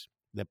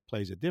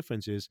plays a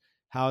difference is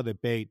how the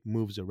bait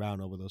moves around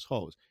over those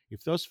holes.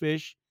 If those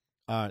fish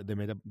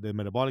the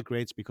metabolic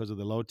rates because of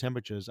the low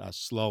temperatures are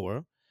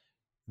slower,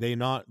 they're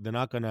not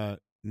going to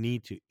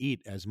need to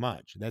eat as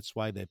much. That's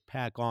why they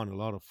pack on a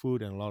lot of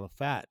food and a lot of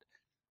fat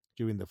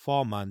during the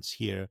fall months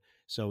here.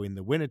 So in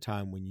the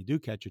wintertime, when you do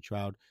catch a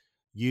trout,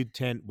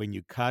 when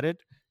you cut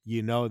it,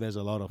 there's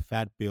a lot of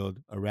fat build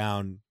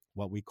around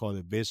what we call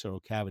the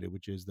visceral cavity,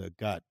 which is the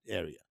gut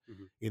area.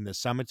 Mm-hmm. In the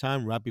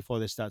summertime, right before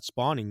they start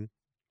spawning,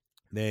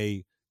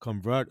 they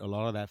convert a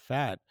lot of that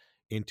fat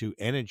into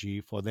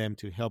energy for them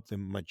to help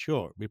them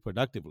mature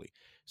reproductively.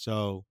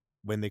 So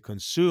when they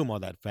consume all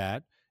that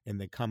fat and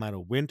they come out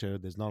of winter,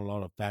 there's not a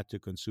lot of fat to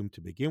consume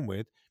to begin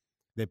with.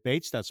 The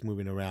bait starts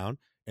moving around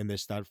and they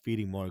start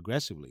feeding more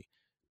aggressively.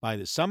 By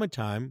the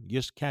summertime,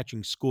 you're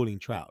catching schooling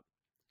trout.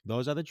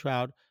 Those are the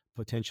trout,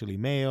 potentially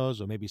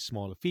males or maybe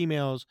smaller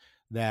females,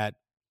 that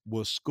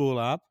will school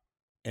up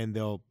and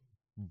they'll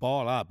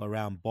ball up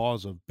around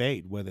balls of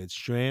bait, whether it's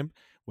shrimp,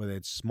 whether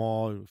it's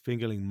small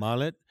fingerling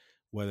mullet,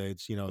 whether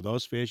it's,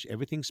 those fish.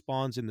 Everything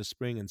spawns in the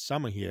spring and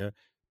summer here.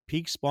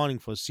 Peak spawning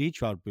for sea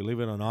trout, believe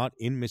it or not,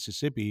 in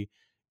Mississippi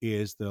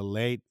is the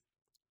late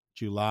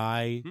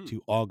July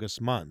to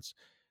August months.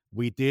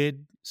 We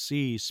did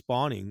see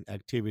spawning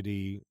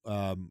activity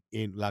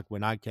in, like,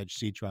 when I catch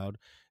sea trout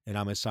and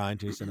I'm a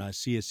scientist and I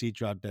see a sea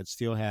trout that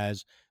still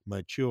has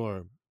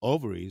mature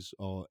ovaries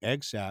or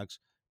egg sacs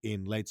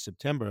in late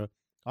September.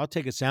 I'll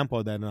take a sample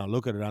of that and I'll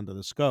look at it under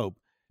the scope,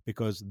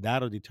 because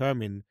that'll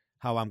determine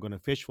how I'm going to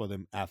fish for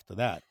them after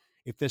that.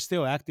 If they're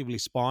still actively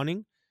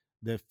spawning,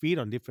 they feed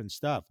on different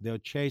stuff. They'll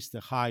chase the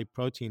high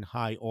protein,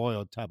 high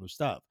oil type of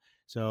stuff.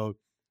 So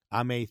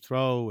I may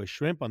throw a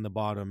shrimp on the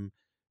bottom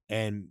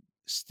and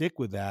stick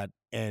with that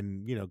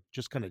and,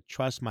 just kind of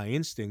trust my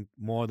instinct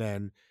more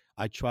than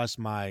I trust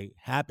my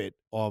habit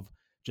of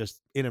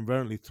just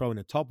inadvertently throw in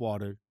the top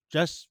water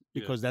just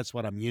Yeah. because that's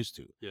what I'm used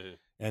to. Yeah.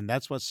 And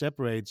that's what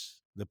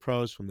separates the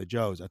pros from the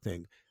Joes, I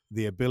think.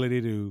 The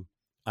ability to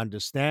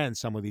understand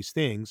some of these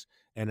things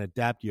and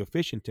adapt your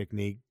fishing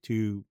technique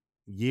to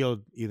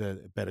yield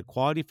either better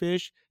quality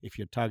fish if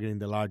you're targeting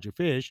the larger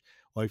fish,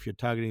 or if you're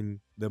targeting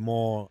the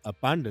more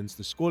abundance,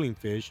 the schooling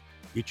fish,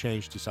 you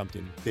change to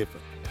something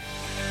different.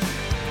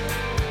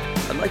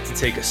 I'd like to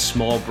take a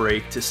small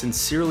break to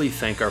sincerely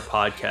thank our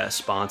podcast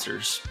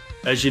sponsors.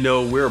 As you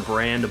know, we're a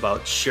brand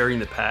about sharing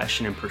the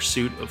passion and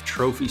pursuit of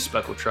trophy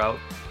speckled trout,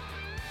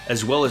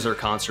 as well as our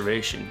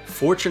conservation.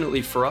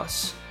 Fortunately for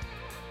us,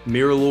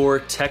 Mirror,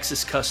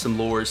 Texas Custom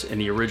Lures, and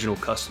the original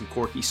Custom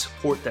Corky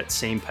support that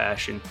same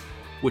passion,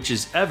 which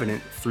is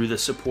evident through the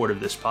support of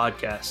this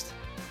podcast.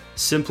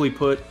 Simply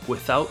put,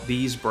 without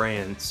these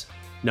brands,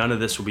 none of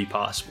this would be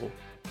possible.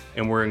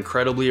 And we're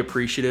incredibly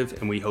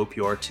appreciative, and we hope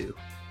you are too.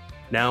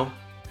 Now,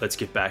 let's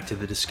get back to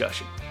the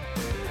discussion.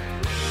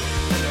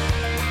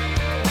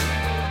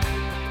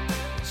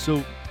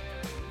 So,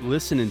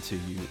 listening to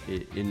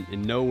you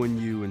and knowing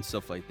you and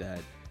stuff like that,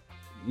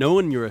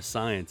 knowing you're a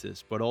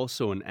scientist, but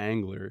also an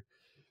angler,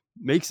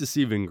 makes this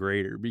even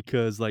greater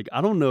because, like,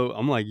 I don't know,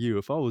 I'm like you.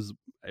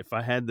 If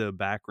I had the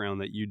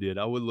background that you did,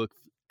 I would look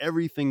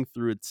everything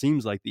through, it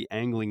seems like, the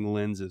angling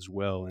lens as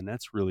well. And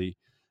that's really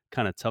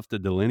kind of tough to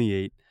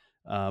delineate.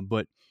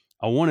 But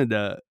I wanted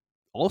to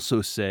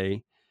also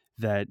say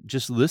that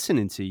just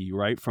listening to you,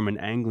 right, from an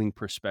angling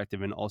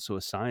perspective and also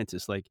a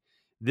scientist, like,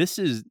 this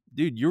is,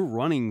 dude, you're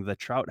running the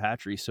trout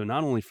hatchery. So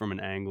not only from an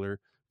angler,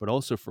 but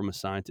also from a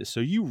scientist. So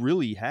you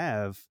really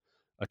have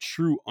a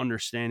true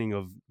understanding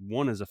of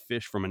one as a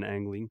fish from an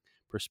angling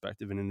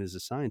perspective and then as a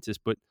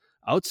scientist. But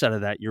outside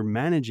of that, you're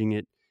managing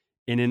it.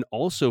 And then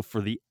also for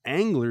the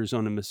anglers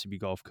on the Mississippi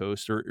Gulf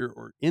Coast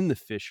or in the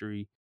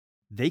fishery,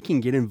 they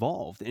can get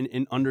involved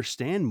and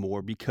understand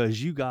more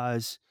because you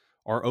guys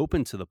are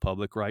open to the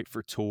public, right?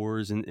 For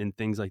tours and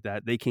things like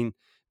that. They can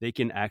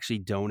actually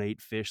donate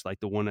fish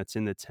like the one that's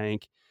in the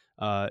tank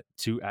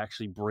to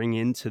actually bring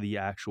into the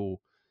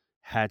actual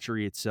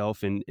hatchery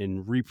itself and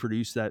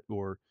reproduce that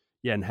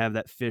and have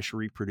that fish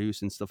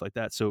reproduce and stuff like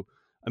that. So,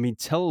 I mean,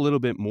 tell a little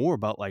bit more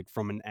about, like,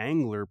 from an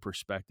angler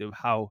perspective,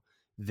 how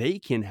they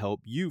can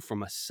help you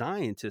from a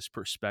scientist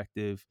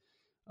perspective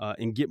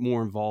and get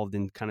more involved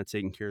in kind of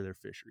taking care of their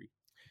fishery.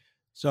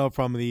 So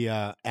from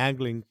the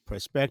angling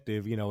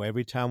perspective,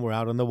 every time we're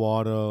out on the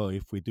water,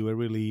 if we do a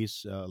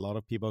release, a lot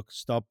of people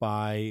stop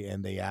by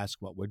and they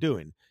ask what we're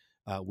doing.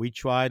 We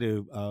try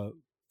to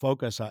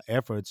focus our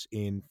efforts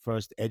in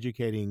first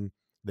educating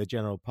the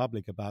general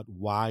public about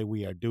why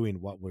we are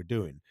doing what we're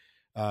doing.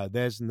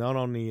 There's not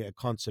only a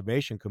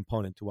conservation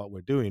component to what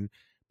we're doing,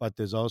 but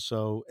there's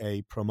also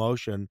a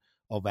promotion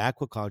of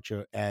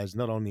aquaculture as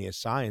not only a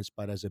science,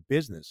 but as a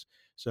business.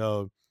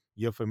 So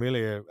you're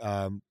familiar,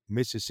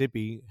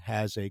 Mississippi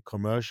has a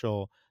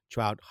commercial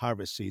trout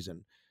harvest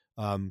season.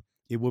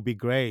 It would be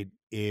great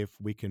if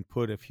we can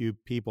put a few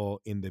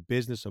people in the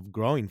business of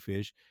growing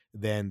fish,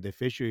 then the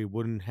fishery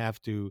wouldn't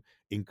have to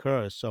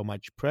incur so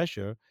much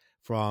pressure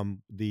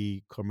from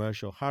the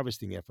commercial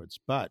harvesting efforts.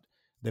 But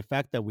the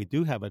fact that we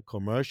do have a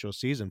commercial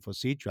season for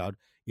sea trout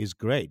is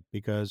great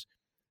because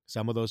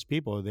some of those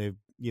people, they've,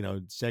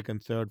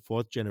 second, third,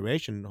 fourth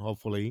generation,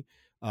 hopefully,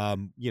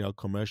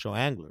 commercial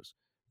anglers.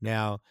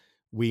 Now,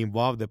 we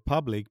involve the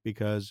public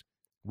because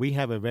we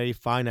have a very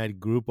finite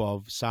group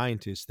of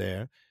scientists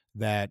there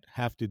that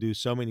have to do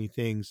so many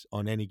things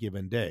on any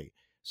given day.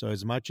 So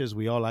as much as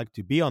we all like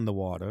to be on the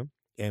water,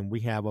 and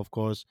we have, of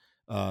course,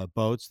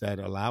 boats that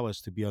allow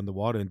us to be on the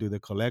water and do the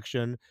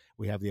collection,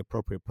 we have the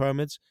appropriate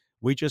permits,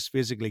 we just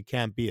physically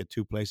can't be at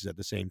two places at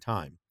the same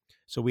time.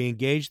 So we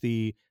engage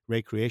the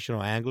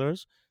recreational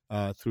anglers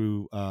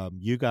through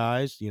you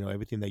guys,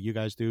 everything that you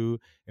guys do,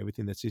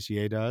 everything that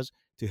CCA does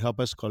to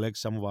help us collect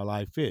some of our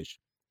live fish.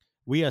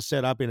 We are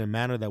set up in a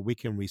manner that we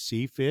can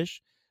receive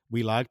fish.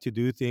 We like to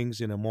do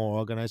things in a more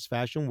organized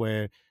fashion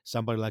where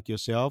somebody like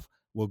yourself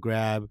will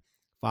grab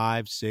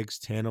 5, 6,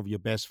 10 of your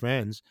best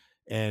friends,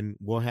 and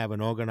we'll have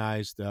an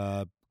organized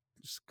kind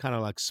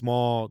of like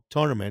small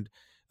tournament.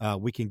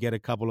 We can get a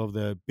couple of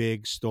the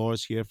big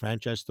stores here,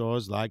 franchise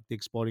stores like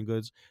Dick's Sporting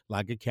Goods,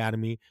 like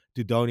Academy,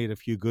 to donate a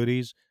few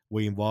goodies.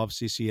 We involve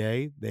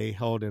CCA. They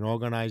hold an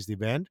organized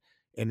event,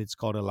 and it's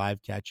called a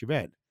live catch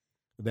event.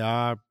 There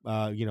are,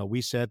 we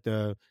set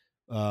the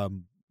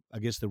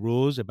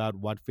rules about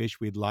what fish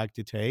we'd like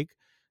to take,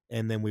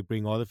 and then we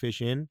bring all the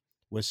fish in.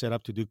 We're set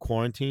up to do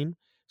quarantine,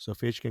 so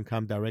fish can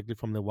come directly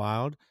from the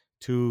wild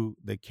to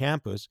the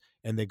campus,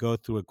 and they go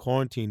through a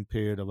quarantine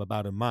period of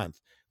about a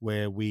month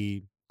where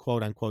we,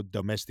 quote unquote,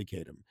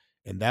 domesticate them.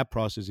 And that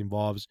process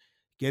involves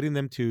getting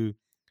them to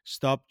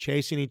stop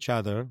chasing each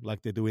other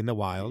like they do in the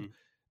wild,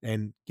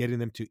 and getting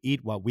them to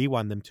eat what we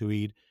want them to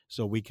eat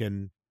so we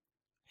can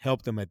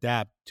help them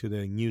adapt to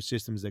the new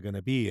systems they're going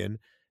to be in.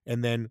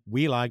 And then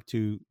we like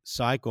to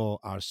cycle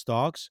our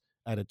stocks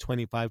at a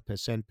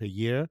 25% per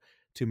year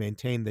to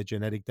maintain the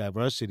genetic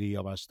diversity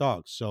of our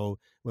stocks. So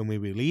when we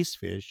release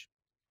fish,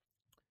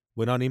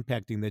 we're not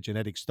impacting the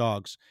genetic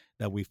stocks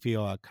that we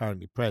feel are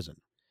currently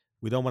present.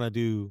 We don't want to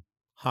do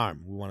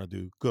harm. We want to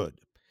do good.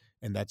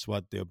 And that's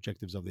what the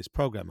objectives of this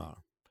program are.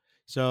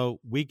 So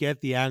we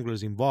get the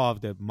anglers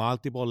involved at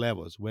multiple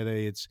levels, whether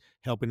it's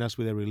helping us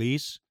with a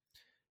release,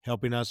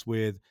 helping us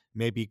with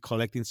maybe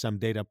collecting some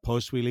data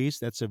post-release.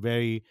 That's a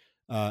very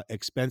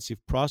expensive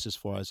process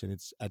for us, and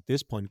it's at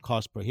this point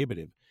cost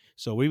prohibitive.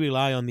 So we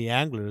rely on the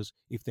anglers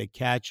if they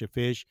catch a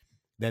fish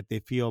that they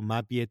feel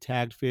might be a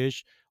tagged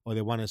fish, or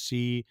they want to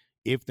see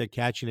if they're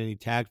catching any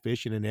tagged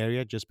fish in an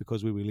area just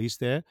because we release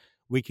there.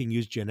 We can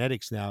use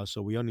genetics now,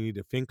 so we only need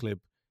a fin clip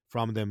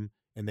from them,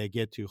 and they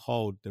get to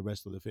hold the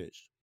rest of the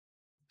fish.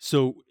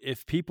 So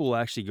if people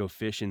actually go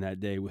fishing that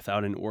day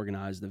without an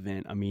organized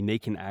event, I mean, they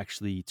can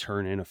actually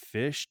turn in a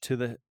fish to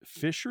the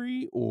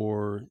fishery,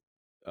 or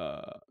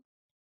uh,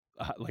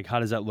 like how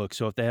does that look?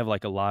 So if they have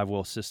like a live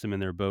well system in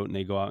their boat and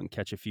they go out and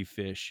catch a few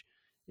fish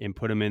and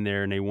put them in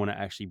there and they want to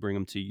actually bring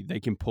them to you, they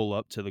can pull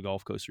up to the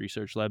Gulf Coast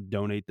Research Lab,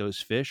 donate those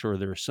fish, or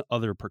there are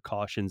other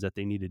precautions that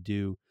they need to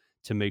do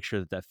to make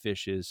sure that that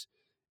fish is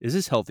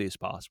as healthy as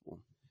possible.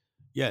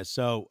 Yeah,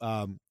 so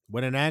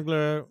when an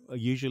angler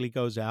usually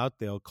goes out,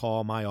 they'll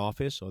call my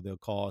office or they'll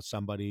call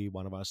somebody,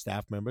 one of our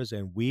staff members,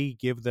 and we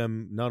give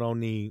them not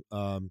only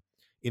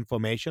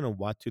information on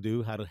what to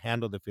do, how to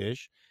handle the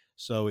fish,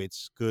 so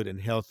it's good and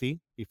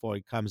healthy before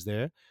it comes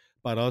there,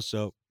 but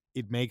also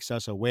it makes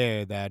us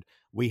aware that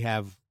we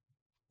have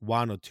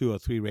one or two or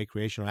three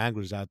recreational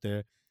anglers out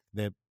there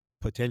that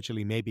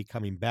potentially may be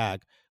coming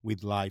back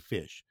with live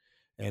fish.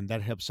 And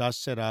that helps us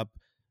set up.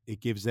 It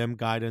gives them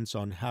guidance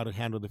on how to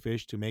handle the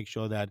fish to make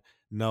sure that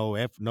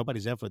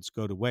nobody's efforts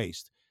go to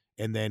waste.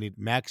 And then it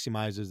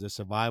maximizes the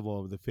survival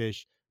of the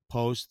fish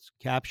post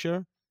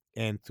capture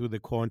and through the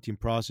quarantine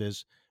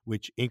process,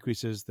 which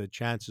increases the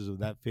chances of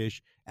that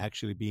fish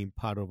actually being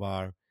part of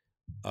our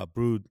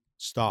brood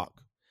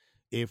stock.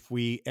 If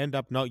we end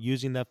up not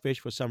using that fish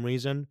for some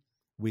reason,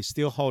 we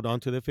still hold on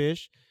to the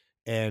fish,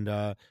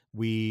 and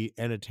we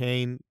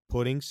entertain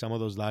putting some of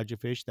those larger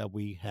fish that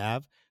we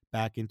have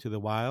back into the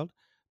wild.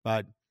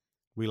 But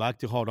we like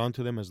to hold on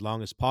to them as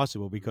long as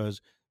possible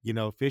because,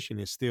 fishing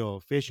is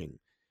still fishing.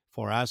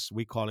 For us,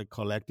 we call it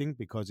collecting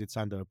because it's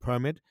under a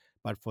permit,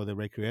 but for the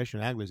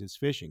recreational anglers, it's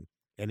fishing.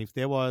 And if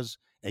there was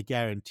a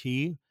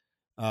guarantee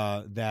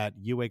that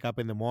you wake up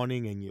in the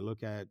morning and you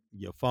look at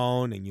your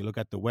phone and you look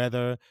at the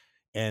weather,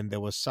 and there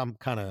was some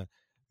kind of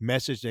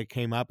message that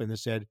came up and it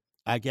said,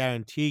 I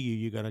guarantee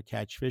you're going to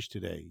catch fish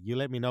today. You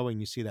let me know when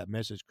you see that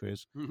message,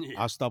 Chris.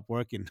 I'll stop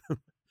working.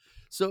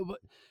 So, but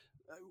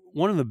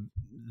one of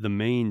the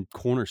main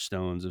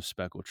cornerstones of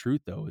Speckled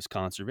Trout, though, is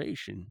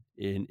conservation,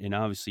 and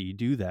obviously you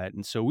do that.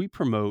 And so we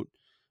promote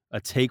a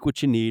take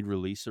what you need,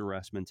 release the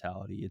rest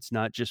mentality. It's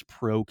not just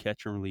pro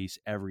catch and release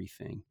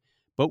everything,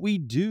 but we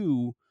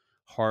do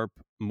harp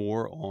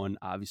more on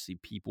obviously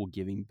people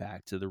giving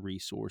back to the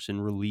resource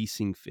and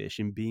releasing fish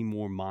and being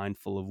more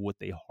mindful of what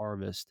they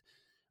harvest.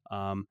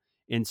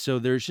 And so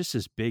there's just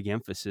this big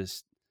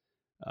emphasis,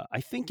 I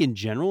think, in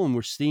general, and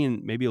we're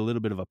seeing maybe a little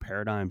bit of a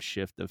paradigm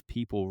shift of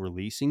people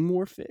releasing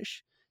more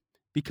fish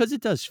because it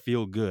does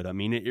feel good. I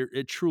mean,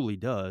 it truly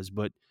does.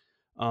 But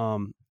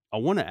I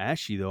want to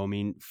ask you, though, I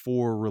mean,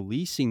 for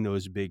releasing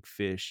those big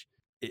fish,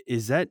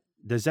 does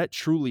that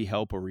truly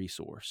help a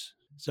resource?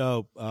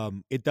 So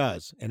it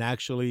does. And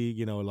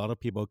actually, a lot of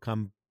people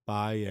come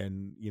by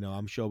and,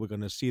 I'm sure we're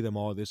going to see them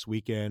all this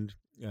weekend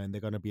and they're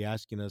going to be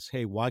asking us,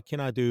 hey, what can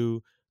I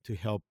do to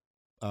help,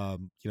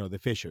 the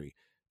fishery?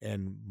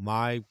 And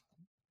my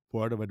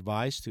word of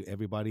advice to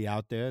everybody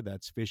out there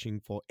that's fishing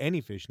for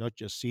any fish, not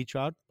just sea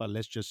trout, but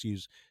let's just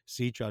use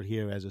sea trout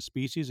here as a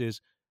species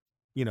is,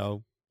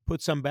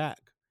 put some back.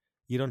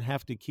 You don't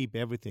have to keep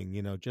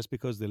everything, just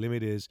because the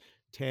limit is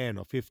 10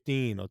 or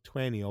 15 or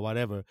 20 or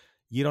whatever,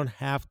 you don't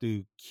have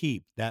to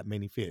keep that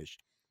many fish.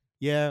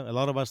 Yeah, a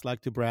lot of us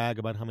like to brag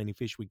about how many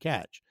fish we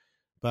catch.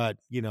 But,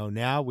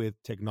 now with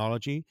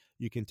technology,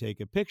 you can take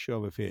a picture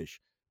of a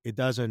fish. It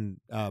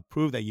doesn't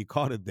prove that you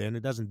caught it then,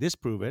 it doesn't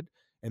disprove it,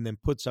 and then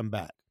put some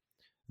back.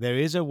 There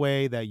is a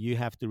way that you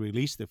have to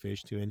release the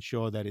fish to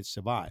ensure that it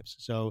survives.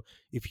 So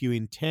if you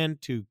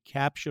intend to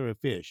capture a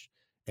fish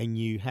and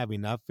you have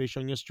enough fish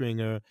on your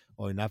stringer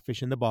or enough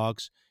fish in the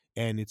box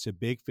and it's a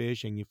big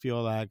fish and you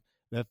feel like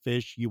that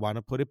fish, you want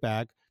to put it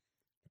back,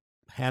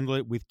 handle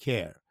it with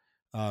care.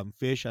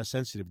 Fish are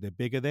sensitive. The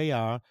bigger they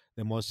are,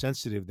 the more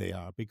sensitive they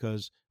are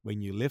because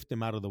when you lift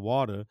them out of the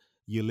water,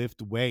 you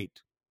lift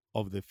weight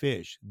of the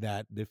fish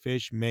that the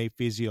fish may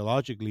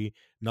physiologically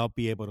not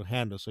be able to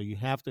handle. So you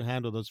have to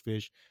handle those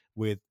fish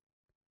with,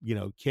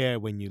 care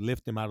when you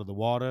lift them out of the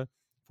water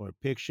for a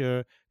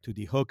picture, to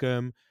dehook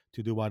them,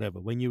 to do whatever.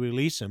 When you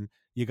release them,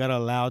 you got to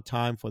allow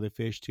time for the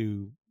fish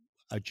to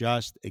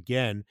adjust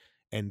again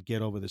and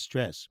get over the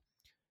stress.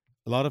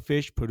 A lot of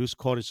fish produce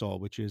cortisol,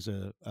 which is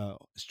a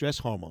stress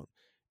hormone.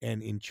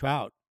 And in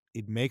trout,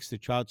 it makes the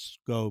trouts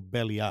go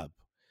belly up.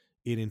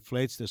 It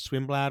inflates the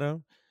swim bladder,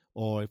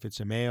 or if it's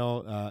a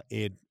male,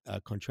 it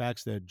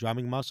contracts their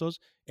drumming muscles,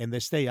 and they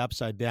stay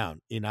upside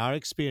down. In our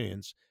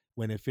experience,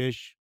 when a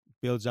fish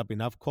builds up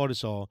enough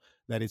cortisol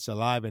that it's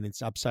alive and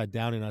it's upside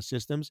down in our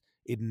systems,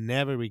 it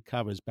never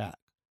recovers back.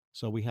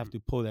 So we have to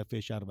pull that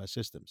fish out of our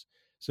systems.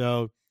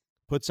 So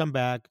put some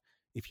back.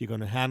 If you're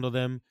going to handle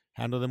them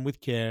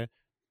with care.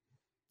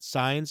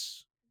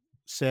 Science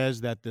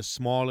says that the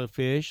smaller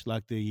fish,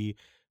 like the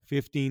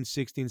 15,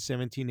 16,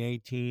 17,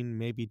 18,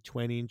 maybe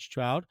 20-inch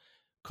trout,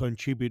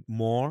 contribute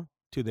more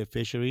to the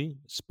fishery,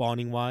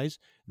 spawning wise,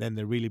 than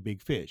the really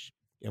big fish.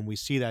 And we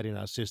see that in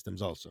our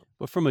systems also.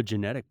 But from a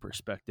genetic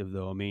perspective,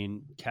 though, I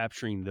mean,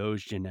 capturing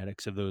those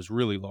genetics of those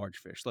really large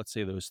fish, let's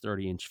say those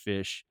 30-inch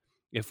fish,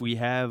 if we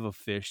have a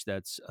fish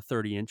that's a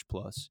 30-inch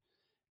plus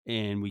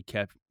and we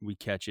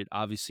catch it,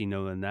 obviously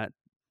knowing that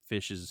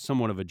fish is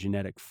somewhat of a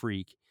genetic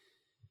freak,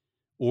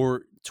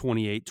 or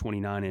 28,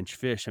 29-inch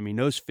fish. I mean,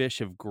 those fish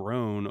have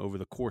grown over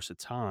the course of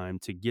time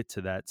to get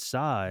to that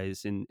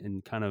size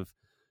and kind of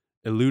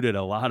eluded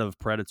a lot of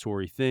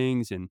predatory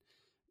things.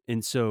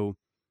 And so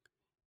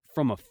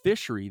from a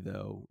fishery,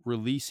 though,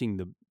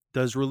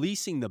 does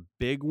releasing the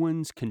big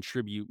ones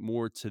contribute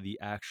more to the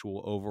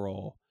actual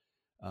overall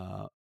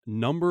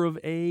number of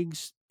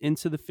eggs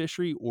into the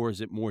fishery, or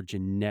is it more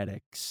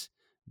genetics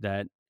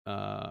that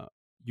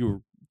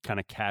you're kind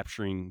of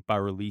capturing by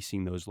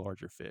releasing those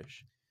larger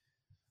fish?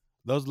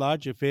 Those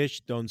larger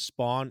fish don't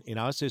spawn in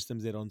our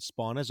systems. They don't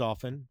spawn as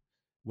often.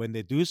 When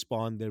they do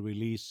spawn, they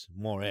release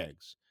more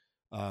eggs.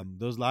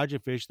 Those larger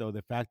fish, though,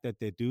 the fact that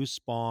they do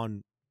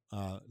spawn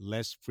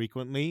less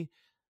frequently,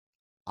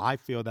 I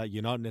feel that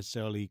you're not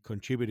necessarily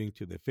contributing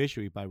to the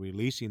fishery by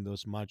releasing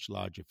those much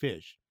larger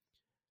fish.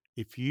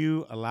 If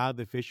you allow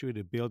the fishery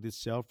to build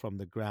itself from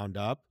the ground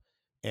up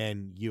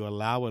and you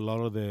allow a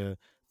lot of the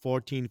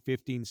 14,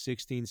 15,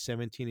 16,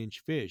 17-inch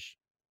fish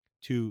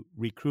to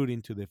recruit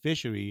into the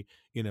fishery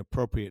in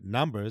appropriate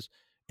numbers,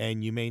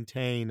 and you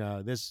maintain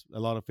there's a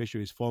lot of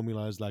fisheries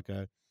formulas like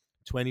a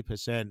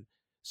 20%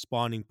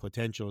 spawning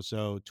potential.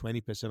 So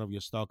 20% of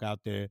your stock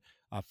out there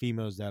are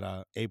females that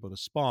are able to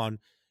spawn.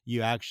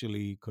 You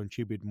actually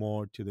contribute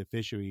more to the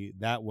fishery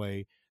that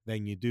way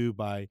than you do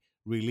by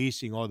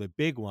releasing all the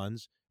big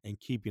ones and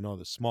keeping all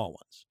the small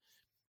ones.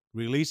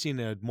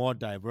 Releasing a more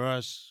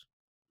diverse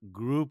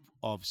group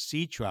of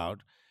sea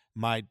trout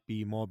might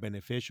be more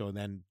beneficial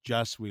than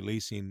just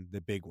releasing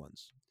the big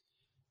ones.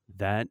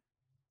 That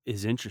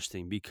is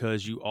interesting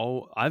because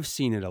I've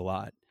seen it a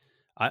lot.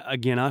 I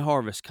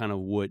harvest kind of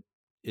what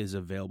is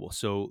available.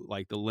 So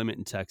like the limit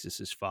in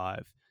Texas is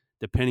 5.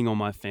 Depending on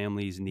my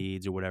family's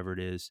needs or whatever it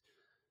is,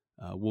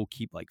 we'll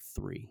keep like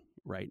 3,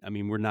 right? I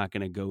mean, we're not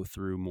going to go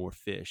through more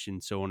fish.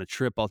 And so on a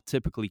trip, I'll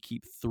typically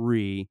keep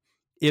 3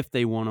 if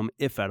they want them,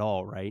 if at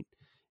all, right?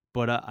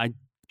 But I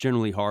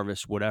generally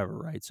harvest whatever,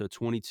 right? So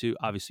 22,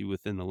 obviously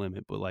within the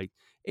limit, but like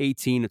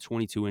 18 to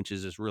 22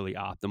 inches is really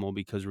optimal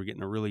because we're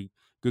getting a really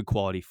good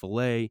quality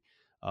fillet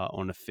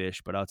on the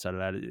fish. But outside of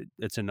that,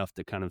 it's enough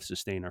to kind of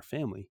sustain our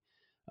family.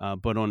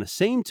 But on the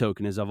same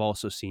token, as I've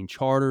also seen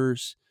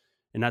charters,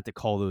 and not to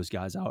call those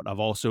guys out, I've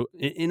also,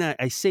 and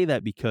I say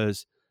that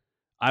because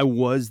I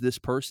was this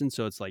person.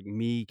 So it's like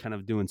me kind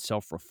of doing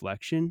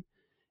self-reflection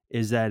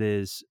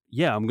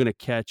yeah, I'm going to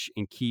catch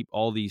and keep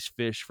all these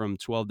fish from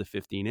 12 to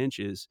 15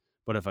 inches.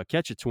 But if I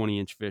catch a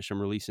 20-inch fish, I'm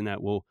releasing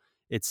that. Well,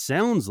 it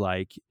sounds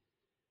like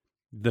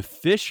the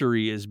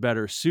fishery is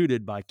better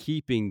suited by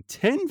keeping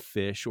 10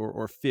 fish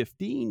or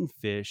 15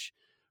 fish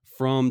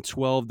from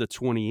 12 to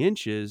 20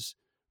 inches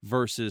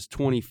versus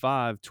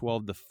 25,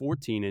 12 to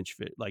 14-inch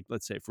fish, like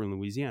let's say from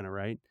Louisiana,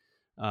 right?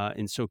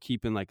 And so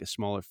keeping like a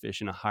smaller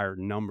fish in a higher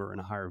number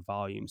and a higher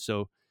volume.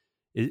 So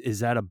is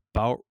that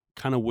about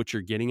kind of what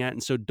you're getting at?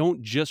 And so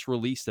don't just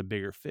release the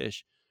bigger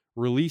fish,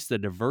 release the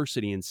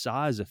diversity and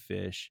size of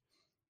fish,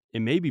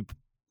 and maybe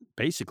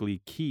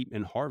basically keep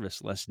and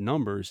harvest less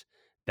numbers.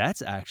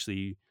 That's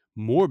actually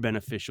more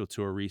beneficial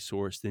to a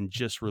resource than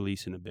just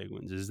releasing the big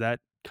ones. Is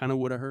that kind of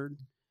what I heard?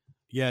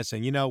 Yes.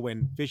 And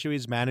when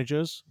fisheries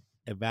managers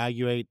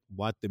evaluate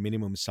what the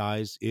minimum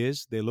size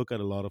is, they look at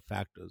a lot of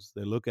factors.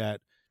 They look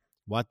at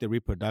what the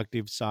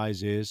reproductive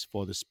size is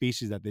for the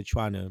species that they're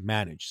trying to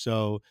manage.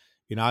 So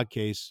in our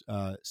case,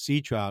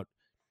 sea trout,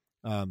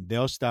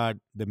 the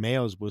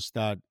males will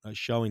start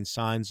showing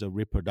signs of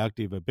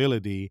reproductive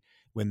ability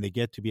when they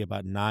get to be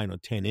about 9 or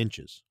 10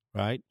 inches,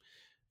 right?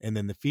 And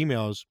then the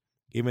females,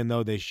 even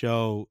though they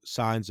show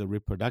signs of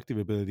reproductive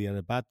ability at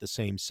about the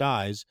same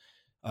size,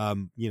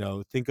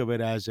 think of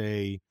it as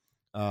a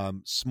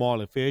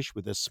smaller fish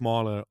with a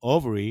smaller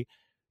ovary.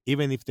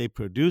 Even if they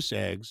produce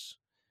eggs,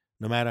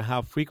 no matter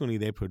how frequently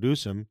they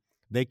produce them,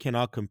 they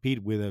cannot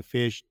compete with a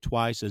fish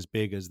twice as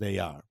big as they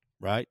are,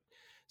 right?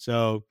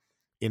 So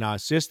in our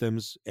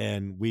systems,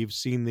 and we've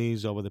seen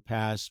these over the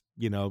past,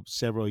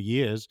 several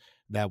years,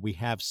 that we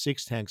have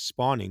 6 tanks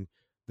spawning.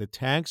 The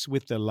tanks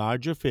with the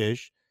larger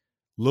fish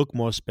look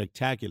more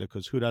spectacular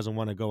because who doesn't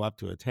want to go up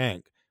to a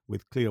tank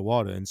with clear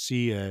water and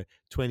see a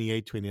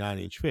 28,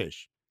 29-inch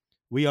fish?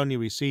 We only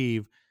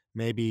receive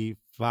maybe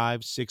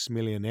 5-6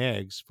 million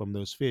eggs from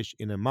those fish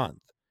in a month.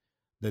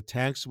 The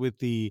tanks with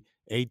the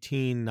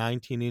 18,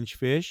 19-inch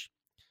fish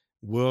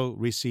will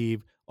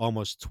receive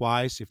almost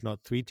twice, if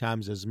not 3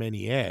 times as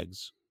many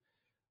eggs.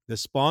 The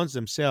spawns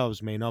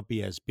themselves may not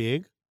be as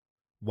big.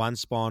 One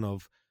spawn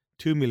of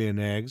 2 million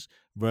eggs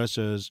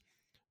versus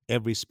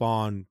every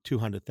spawn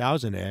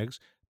 200,000 eggs,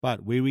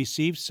 but we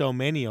received so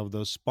many of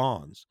those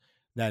spawns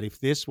that if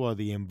this were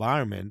the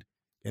environment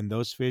and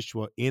those fish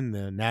were in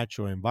the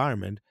natural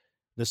environment,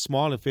 the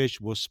smaller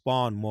fish will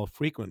spawn more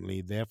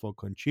frequently, therefore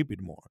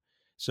contribute more.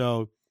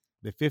 So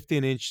the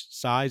 15-inch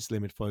size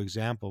limit, for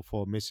example,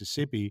 for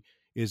Mississippi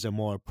is a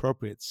more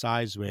appropriate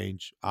size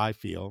range, I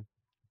feel,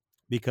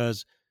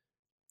 because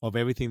of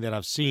everything that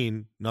I've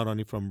seen, not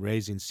only from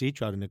raising sea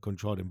trout in a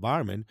controlled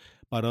environment,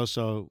 but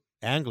also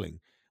angling.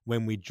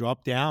 When we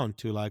drop down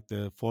to like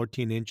the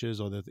 14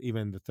 inches or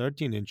even the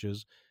 13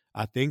 inches,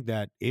 I think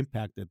that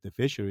impacted the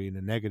fishery in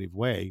a negative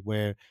way,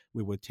 where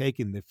we were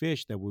taking the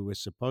fish that we were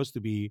supposed to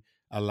be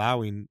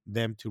allowing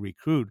them to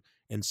recruit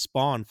and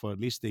spawn for at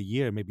least a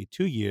year, maybe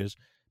 2 years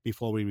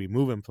before we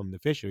remove them from the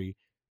fishery.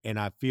 And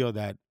I feel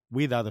that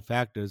with other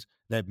factors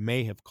that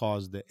may have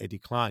caused a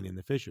decline in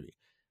the fishery.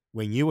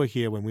 When you were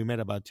here, when we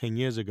met about 10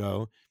 years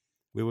ago,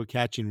 we were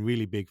catching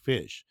really big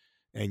fish,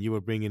 and you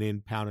were bringing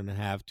in 1.5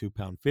 pound, 2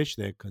 pound fish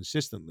there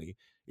consistently.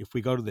 If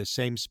we go to the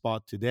same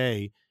spot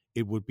today,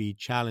 it would be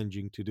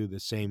challenging to do the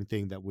same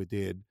thing that we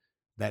did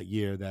that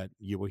year that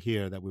you were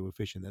here, that we were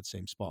fishing that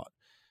same spot.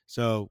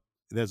 So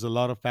there's a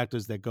lot of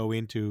factors that go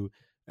into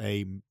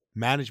a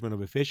management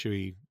of a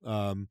fishery,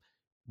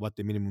 what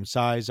the minimum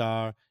size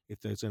are, if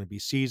there's going to be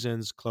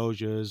seasons,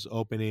 closures,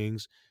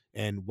 openings,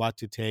 and what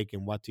to take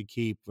and what to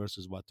keep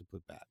versus what to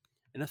put back.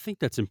 And I think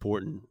that's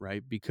important,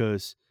 right?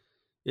 Because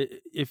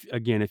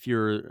if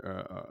you're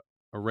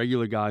a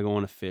regular guy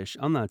going to fish,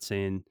 I'm not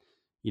saying,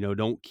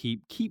 don't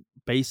keep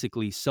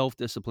basically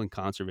self-discipline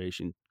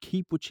conservation,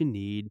 keep what you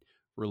need,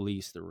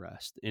 release the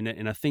rest.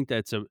 And I think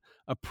that's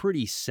a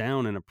pretty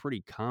sound and a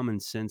pretty common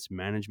sense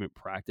management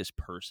practice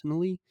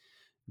personally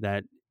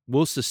that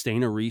will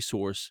sustain a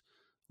resource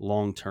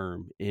long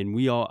term. And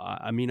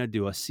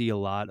I see a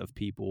lot of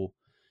people,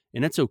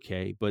 and that's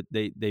okay, but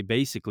they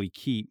basically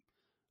keep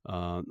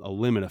a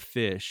limit of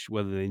fish,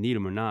 whether they need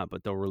them or not,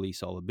 but they'll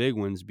release all the big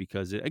ones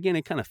because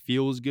it kind of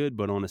feels good.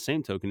 But on the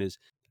same token, is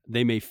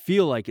they may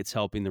feel like it's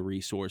helping the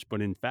resource,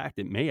 but in fact,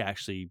 it may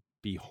actually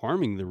be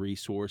harming the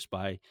resource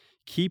by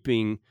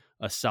keeping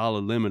a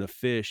solid limit of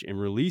fish and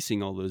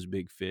releasing all those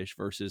big fish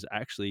versus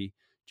actually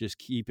just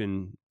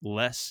keeping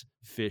less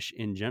fish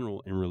in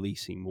general and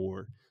releasing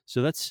more.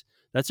 So that's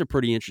a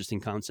pretty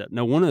interesting concept.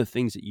 Now, one of the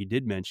things that you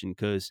did mention,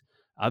 because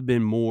I've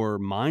been more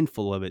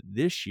mindful of it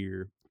this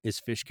year, is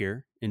fish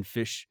care and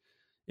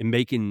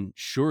making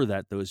sure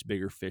that those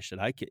bigger fish that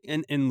I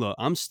can, and look,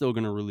 I'm still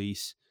going to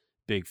release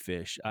big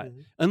fish.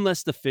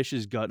 Unless the fish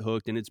is gut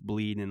hooked and it's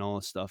bleeding and all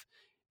this stuff.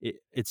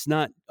 It's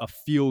not a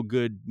feel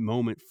good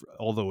moment,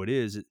 although it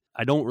is.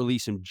 I don't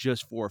release them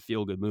just for a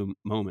feel good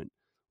moment.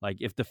 Like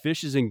if the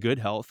fish is in good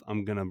health,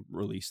 I'm going to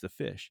release the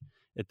fish.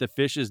 If the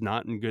fish is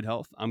not in good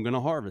health, I'm going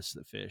to harvest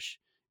the fish,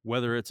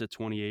 whether it's a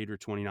 28 or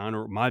 29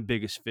 or my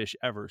biggest fish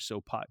ever.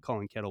 So pot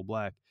calling kettle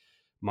black,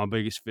 my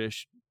biggest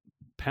fish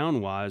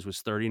pound wise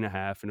was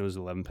 30.5, and it was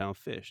 11-pound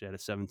fish. It had a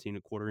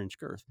 17.25-inch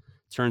girth.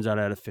 Turns out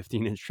I had a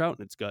 15-inch trout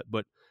in its gut,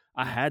 but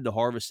I had to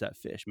harvest that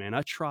fish, man.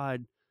 I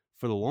tried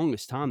for the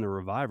longest time to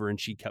revive her, and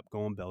she kept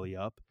going belly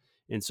up.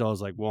 And so I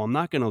was like, well, I'm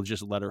not going to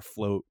just let her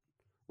float,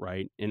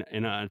 right?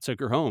 And I took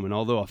her home. And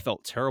although I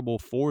felt terrible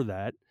for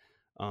that,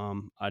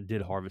 I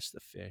did harvest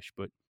the fish.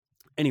 But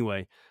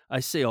anyway,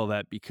 I say all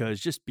that because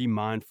just be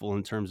mindful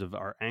in terms of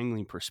our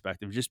angling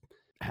perspective. Just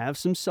have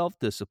some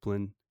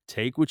self-discipline.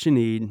 Take what you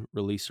need,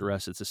 release the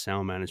rest. It's a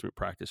sound management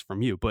practice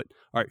from you. But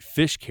all right,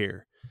 fish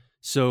care.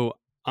 So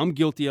I'm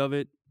guilty of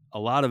it. A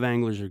lot of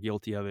anglers are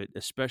guilty of it,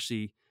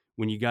 especially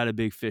when you got a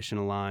big fish in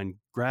a line,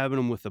 grabbing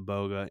them with a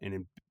boga and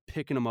then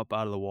picking them up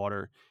out of the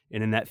water.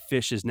 And then that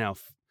fish is now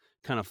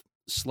kind of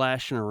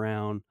slashing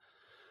around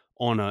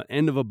on an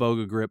end of a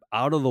boga grip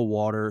out of the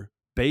water,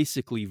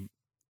 basically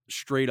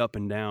straight up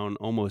and down,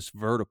 almost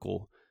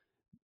vertical.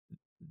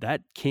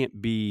 That can't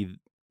be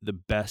the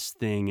best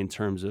thing in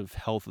terms of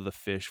health of the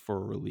fish for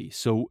a release.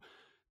 So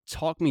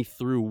talk me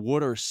through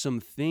what are some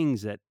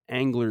things that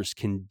anglers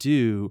can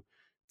do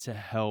to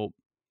help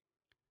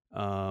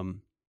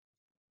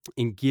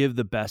and give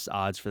the best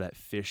odds for that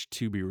fish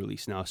to be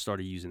released. Now I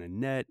started using a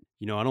net.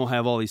 I don't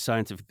have all these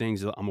scientific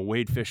things. I'm a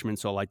wade fisherman,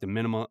 so I like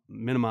to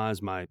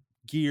minimize my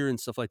gear and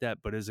stuff like that.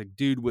 But as a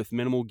dude with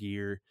minimal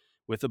gear,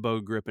 with a bow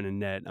grip and a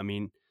net,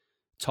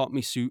 talk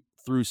me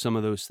through some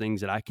of those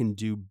things that I can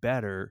do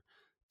better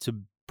to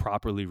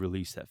properly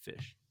release that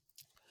fish.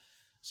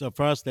 So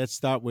first, let's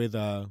start with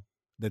the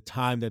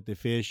time that the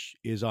fish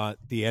is on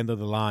the end of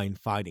the line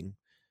fighting.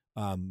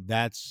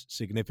 That's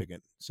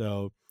significant.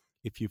 So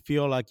if you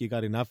feel like you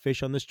got enough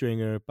fish on the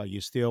stringer, but you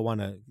still want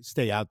to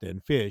stay out there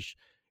and fish,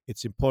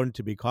 it's important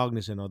to be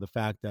cognizant of the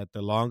fact that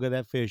the longer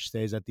that fish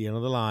stays at the end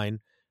of the line,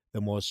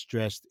 the more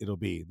stressed it'll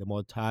be, the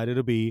more tired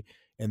it'll be,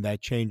 and that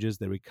changes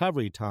the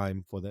recovery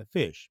time for that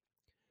fish.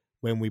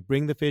 When we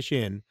bring the fish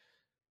in,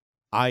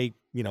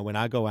 when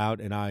I go out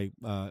and I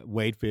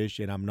wade fish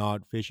and I'm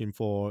not fishing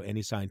for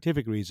any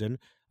scientific reason,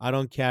 I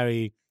don't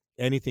carry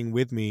anything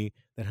with me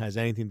that has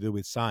anything to do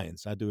with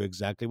science. I do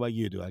exactly what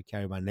you do. I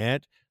carry my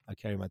net, I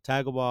carry my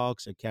tackle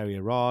box, I carry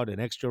a rod, an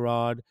extra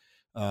rod,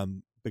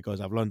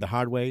 because I've learned the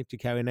hard way to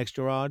carry an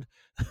extra rod.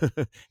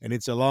 And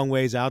it's a long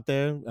ways out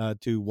there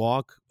to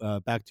walk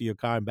back to your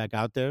car and back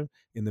out there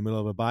in the middle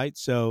of a bite.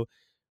 So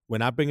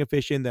when I bring a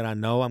fish in that I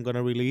know I'm going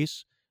to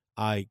release,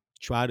 I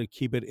try to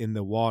keep it in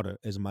the water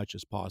as much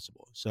as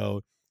possible.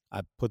 So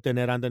I put the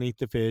net underneath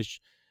the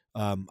fish.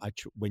 When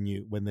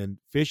the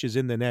fish is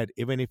in the net,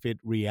 even if it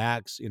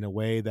reacts in a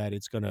way that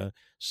it's gonna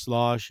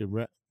slosh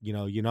and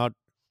you're not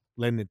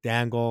letting it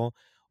dangle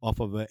off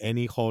of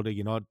any holder.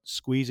 You're not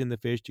squeezing the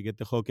fish to get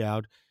the hook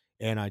out.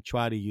 And I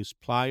try to use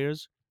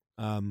pliers.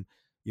 I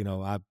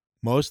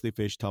mostly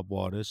fish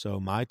topwater, so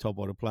my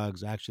topwater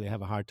plugs actually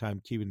have a hard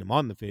time keeping them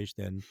on the fish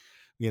than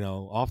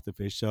off the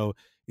fish. So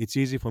it's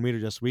easy for me to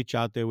just reach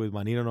out there with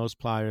my needle nose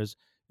pliers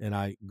and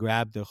I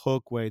grab the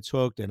hook where it's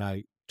hooked and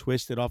I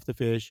twist it off the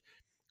fish.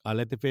 I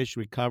let the fish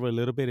recover a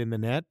little bit in the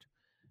net,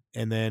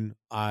 and then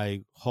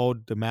I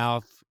hold the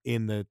mouth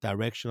in the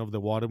direction of the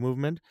water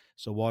movement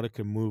so water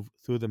can move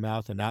through the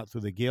mouth and out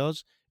through the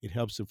gills. It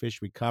helps the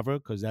fish recover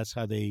because that's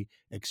how they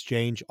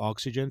exchange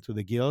oxygen through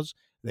the gills.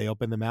 They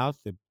open the mouth,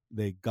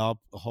 they gulp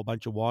a whole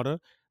bunch of water,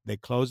 they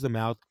close the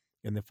mouth,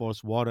 and they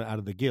force water out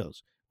of the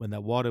gills. When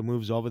that water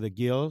moves over the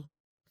gill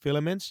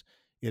filaments,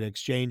 it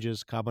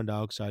exchanges carbon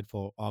dioxide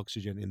for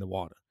oxygen in the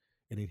water,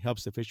 and it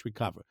helps the fish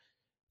recover.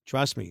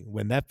 Trust me,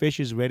 when that fish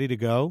is ready to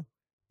go,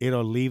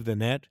 it'll leave the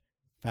net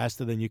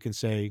faster than you can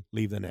say,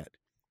 leave the net.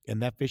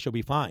 And that fish will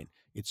be fine.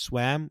 It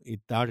swam, it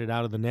darted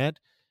out of the net.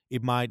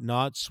 It might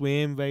not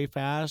swim very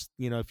fast,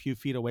 a few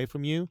feet away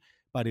from you,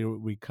 but it will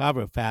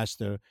recover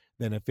faster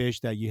than a fish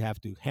that you have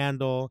to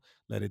handle,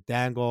 let it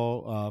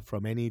dangle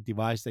from any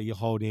device that you're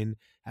holding,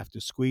 have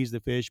to squeeze the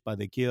fish by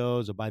the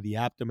gills or by the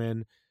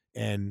abdomen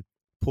and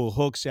pull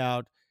hooks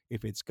out.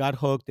 If it's got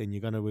hooked and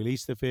you're going to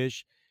release the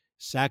fish,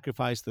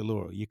 sacrifice the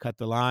lure. You cut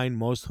the line,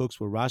 most hooks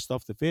will rust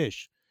off the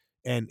fish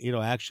and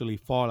it'll actually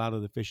fall out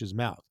of the fish's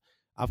mouth.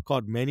 I've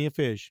caught many a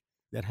fish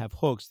that have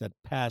hooks that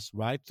pass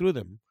right through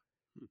them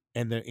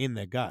and they're in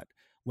their gut.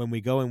 When we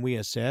go and we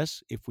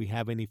assess if we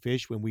have any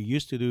fish, when we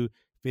used to do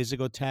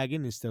physical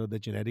tagging instead of the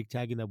genetic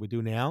tagging that we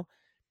do now,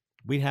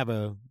 we have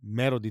a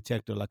metal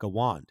detector like a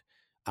wand.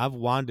 I've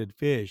wanded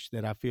fish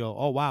that I feel,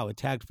 oh, wow, a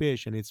tagged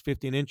fish and it's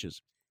 15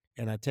 inches.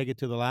 And I take it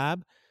to the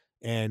lab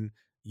and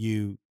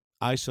you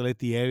isolate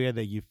the area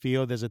that you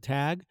feel there's a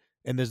tag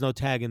and there's no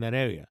tag in that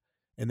area.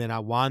 And then I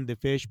wand the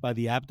fish by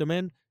the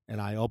abdomen and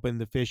I open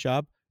the fish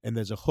up and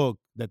there's a hook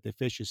that the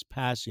fish is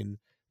passing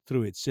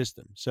through its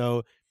system.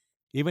 So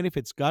even if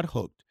it's gut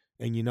hooked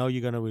and you know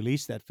you're going to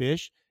release that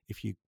fish,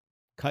 if you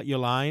cut your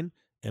line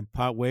and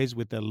part ways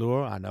with the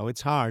lure, I know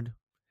it's hard,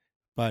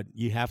 but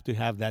you have to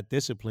have that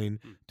discipline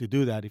to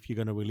do that if you're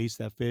going to release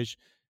that fish,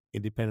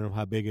 independent of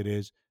how big it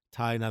is.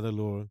 Tie another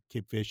lure,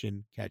 keep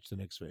fishing, catch the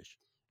next fish.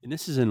 And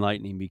this is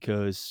enlightening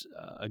because,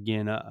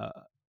 again,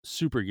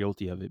 super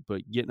guilty of it,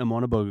 but getting them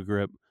on a boga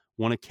grip,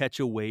 want to catch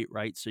a weight,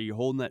 right? So you're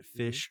holding that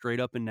fish straight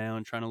up and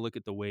down, trying to look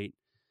at the weight.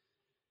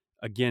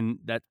 Again,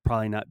 that's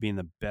probably not being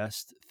the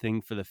best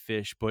thing for the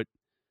fish, but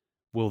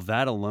will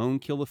that alone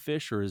kill the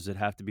fish, or does it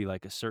have to be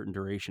like a certain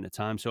duration of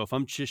time? So if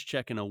I'm just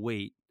checking a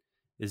weight,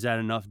 is that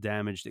enough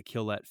damage to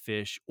kill that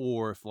fish?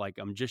 Or if like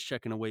I'm just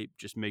checking a weight,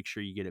 just make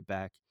sure you get it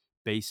back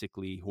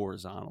basically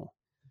horizontal.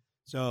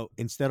 So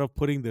instead of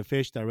putting the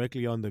fish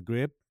directly on the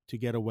grip to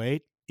get a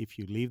weight, if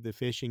you leave the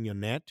fish in your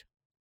net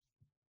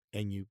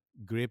and you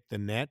grip the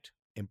net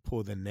and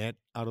pull the net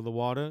out of the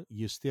water,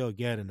 you still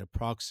get an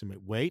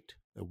approximate weight,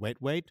 a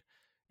wet weight,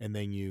 and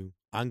then you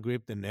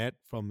ungrip the net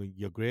from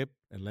your grip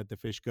and let the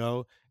fish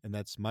go, and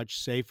that's much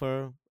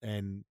safer,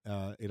 and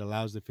it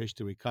allows the fish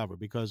to recover.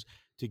 Because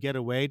to get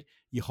a weight,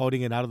 you're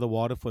holding it out of the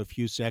water for a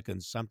few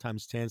seconds,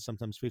 sometimes 10,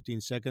 sometimes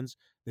 15 seconds.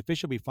 The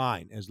fish will be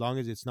fine as long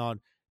as it's not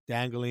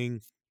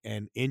dangling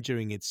and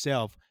injuring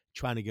itself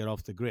trying to get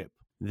off the grip.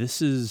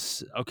 This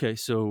is okay.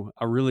 So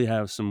I really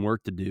have some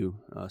work to do,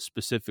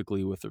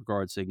 specifically with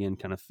regards to, again,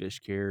 kind of fish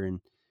care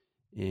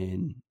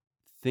and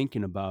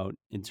thinking about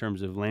in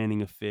terms of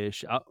landing a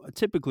fish.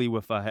 Typically,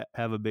 if I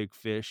have a big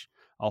fish,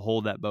 I'll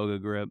hold that boga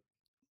grip,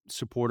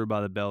 support her by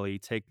the belly,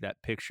 take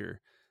that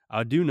picture.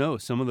 I do know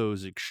some of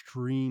those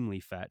extremely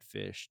fat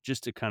fish,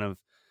 just to kind of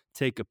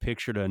take a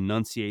picture to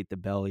enunciate the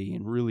belly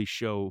and really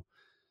show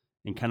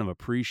and kind of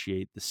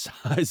appreciate the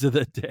size of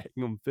the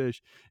daggum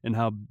fish and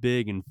how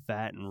big and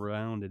fat and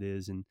round it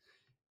is. And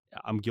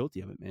I'm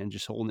guilty of it, man,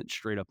 just holding it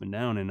straight up and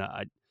down. And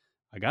I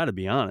got to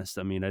be honest.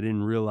 I mean, I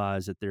didn't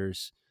realize that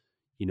there's,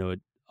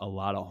 a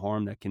lot of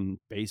harm that can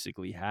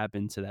basically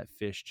happen to that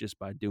fish just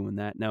by doing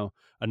that. Now,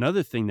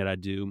 another thing that I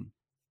do,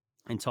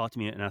 and talk to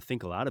me, and I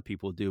think a lot of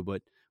people do,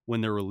 but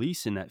when they're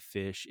releasing that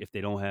fish, if they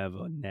don't have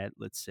a net,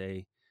 let's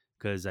say,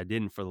 because I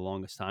didn't for the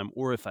longest time,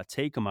 or if I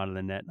take them out of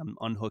the net and I'm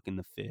unhooking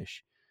the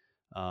fish,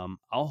 I'll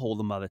hold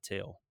them by the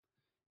tail,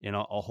 and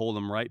I'll hold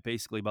them right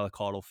basically by the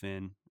caudal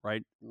fin,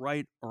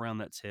 right around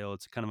that tail.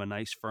 It's kind of a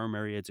nice firm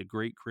area. It's a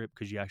great grip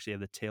because you actually have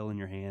the tail in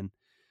your hand.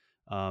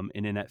 And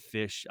in that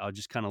fish, I'll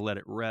just kind of let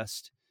it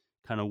rest,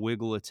 kind of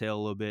wiggle a tail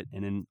a little bit,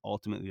 and then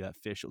ultimately that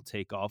fish will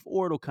take off,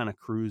 or it'll kind of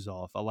cruise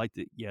off. I like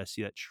to,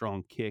 see that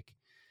strong kick.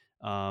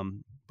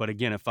 But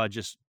again, if I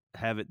just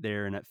have it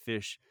there and that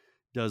fish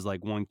does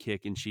like one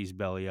kick and she's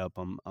belly up,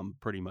 I'm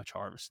pretty much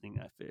harvesting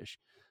that fish.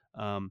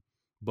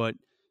 But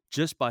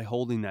just by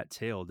holding that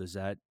tail, does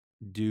that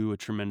do a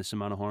tremendous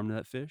amount of harm to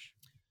that fish?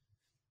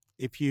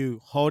 If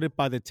you hold it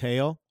by the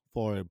tail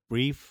for a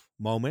brief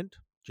moment,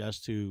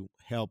 just to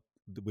help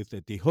with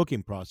the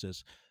dehooking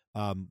process,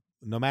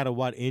 no matter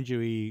what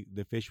injury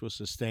the fish will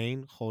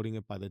sustain, holding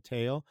it by the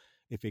tail,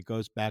 if it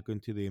goes back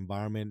into the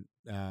environment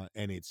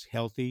and it's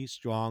healthy,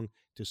 strong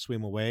to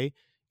swim away,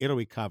 it'll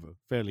recover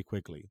fairly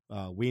quickly.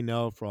 We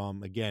know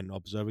from, again,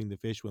 observing the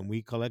fish when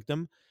we collect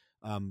them.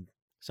 Um,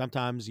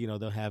 Sometimes,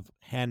 they'll have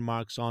hand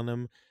marks on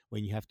them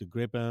when you have to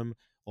grip them,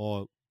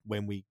 or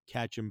when we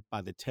catch them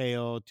by the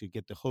tail to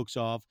get the hooks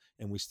off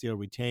and we still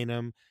retain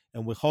them.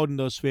 And we're holding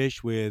those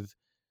fish with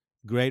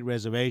great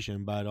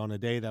reservation, but on a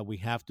day that we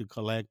have to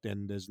collect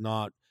and there's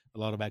not a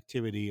lot of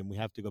activity and we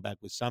have to go back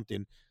with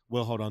something,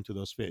 we'll hold on to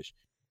those fish.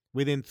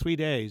 Within 3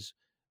 days,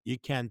 you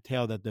can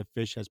tell that the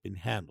fish has been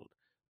handled.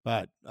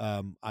 But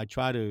I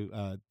try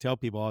to tell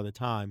people all the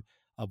time,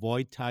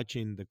 avoid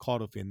touching the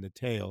caudal fin, the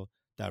tail,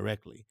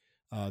 directly.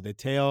 The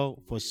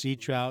tail for sea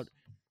trout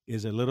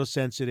is a little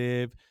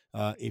sensitive.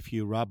 If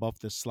you rub off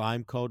the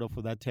slime coat off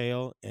of that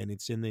tail and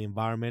it's in the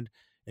environment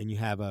and you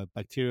have a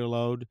bacterial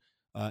load,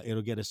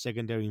 it'll get a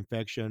secondary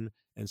infection,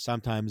 and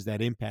sometimes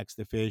that impacts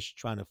the fish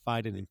trying to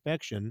fight an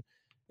infection,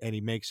 and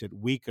it makes it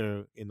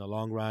weaker in the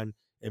long run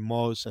and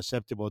more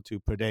susceptible to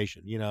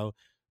predation.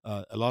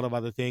 A lot of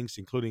other things,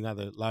 including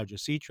other larger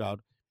sea trout,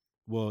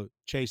 will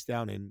chase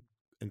down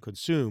and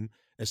consume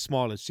a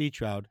smaller sea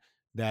trout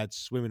that's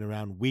swimming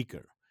around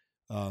weaker.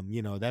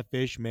 That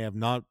fish may have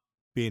not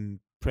been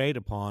preyed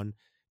upon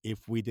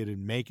if we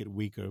didn't make it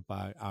weaker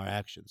by our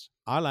actions.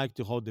 I like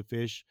to hold the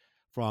fish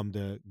from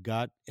the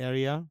gut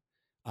area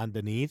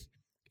underneath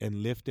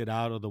and lift it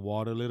out of the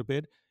water a little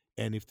bit.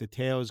 And if the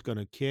tail is going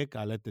to kick,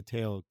 I let the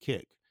tail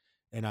kick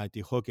and I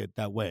dehook it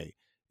that way.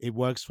 It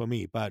works for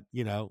me, but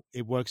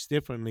it works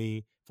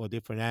differently for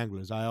different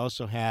anglers. I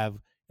also have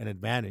an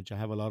advantage. I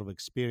have a lot of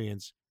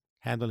experience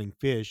handling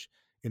fish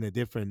in a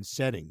different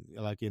setting,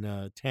 like in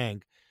a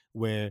tank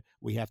where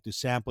we have to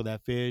sample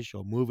that fish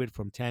or move it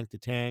from tank to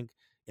tank,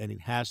 and it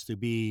has to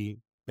be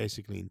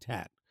basically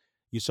intact.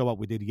 You saw what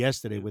we did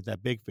yesterday with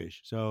that big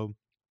fish. So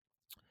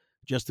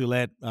just to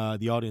let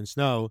the audience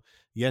know,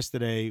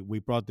 yesterday we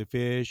brought the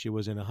fish. It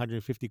was in a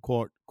 150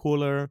 quart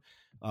cooler.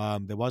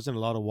 There wasn't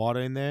a lot of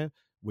water in there.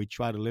 We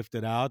tried to lift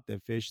it out. The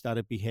fish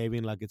started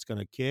behaving like it's going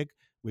to kick.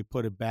 We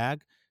put it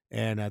back.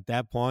 And at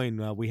that point,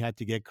 we had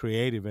to get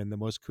creative. And the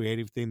most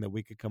creative thing that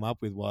we could come up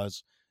with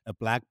was a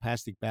black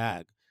plastic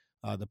bag.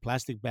 The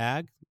plastic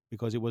bag,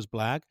 because it was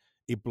black,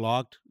 it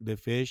blocked the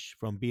fish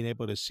from being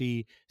able to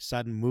see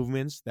sudden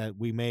movements that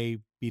we may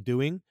be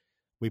doing.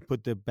 We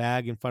put the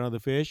bag in front of the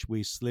fish.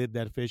 We slid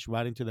that fish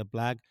right into the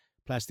black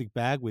plastic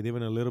bag with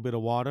even a little bit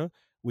of water.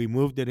 We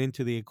moved it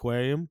into the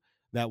aquarium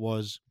that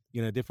was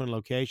in a different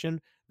location.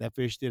 That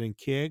fish didn't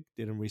kick,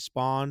 didn't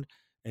respond,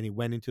 and it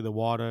went into the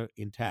water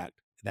intact.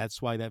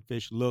 That's why that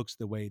fish looks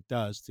the way it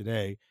does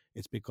today.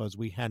 It's because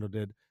we handled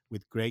it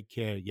with great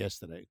care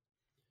yesterday.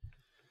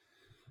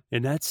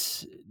 And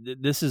this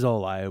is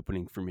all eye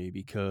opening for me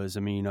because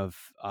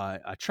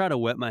I try to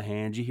wet my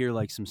hands. You hear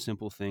like some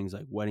simple things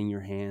like wetting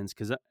your hands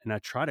and I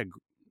try to,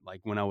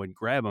 like, when I would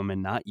grab them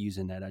and not use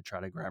a net, I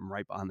try to grab them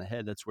right behind the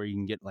head. That's where you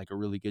can get like a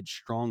really good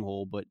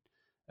stronghold. But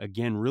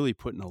again, really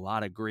putting a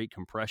lot of great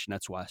compression.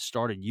 That's why I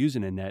started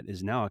using a net,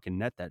 is now I can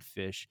net that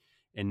fish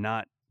and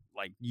not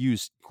like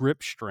use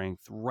grip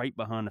strength right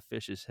behind the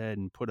fish's head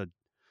and put a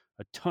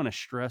ton of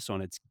stress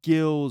on its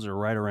gills or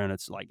right around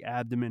its like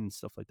abdomen and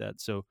stuff like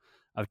that. So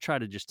I've tried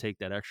to just take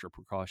that extra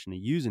precaution of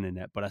using a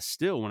net, but I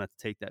still want to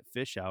take that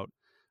fish out.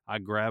 I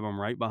grab them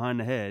right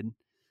behind the head,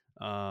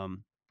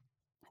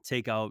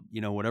 take out,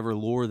 whatever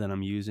lure that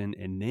I'm using,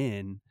 and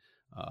then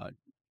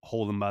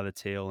hold them by the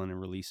tail and then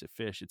release a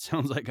fish. It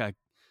sounds like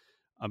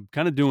I'm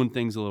kind of doing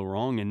things a little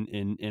wrong.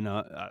 And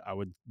I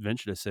would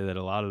venture to say that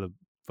a lot of the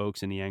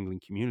folks in the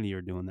angling community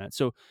are doing that.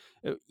 So,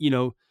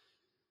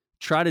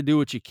 try to do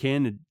what you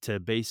can to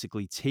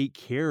basically take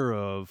care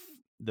of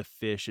the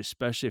fish,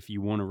 especially if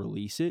you want to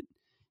release it,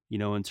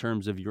 in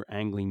terms of your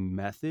angling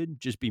method.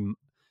 Just be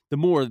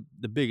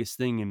the biggest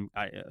thing, and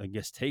I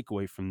guess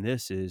takeaway from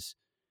this is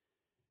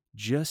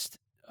just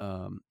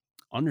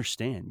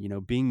understand,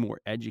 being more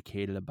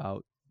educated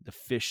about the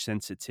fish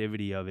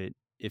sensitivity of it,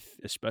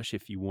 especially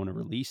if you want to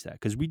release that,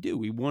 because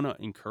we want to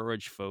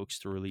encourage folks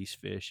to release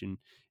fish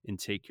and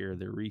take care of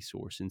their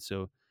resource. And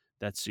so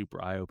that's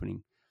super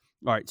eye-opening.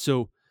 All right,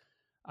 so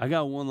I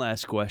got one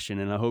last question,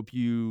 and I hope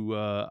you.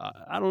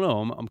 I don't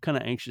know. I'm kind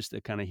of anxious to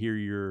kind of hear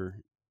your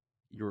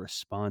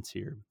response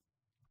here.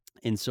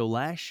 And so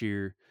last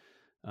year,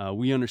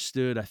 we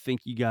understood. I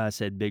think you guys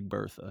had Big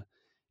Bertha,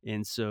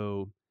 and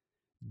so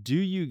do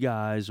you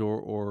guys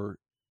or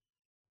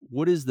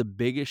what is the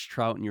biggest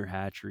trout in your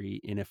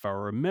hatchery? And if I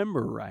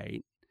remember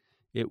right,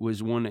 it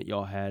was one that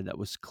y'all had that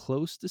was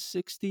close to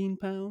 16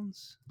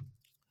 pounds.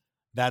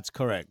 That's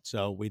correct.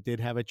 So we did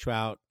have a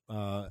trout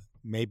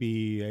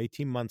maybe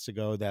 18 months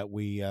ago that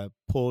we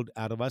pulled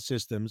out of our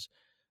systems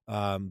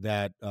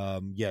that,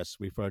 yes,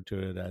 referred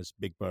to it as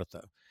Big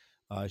Bertha.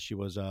 She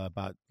was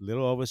about a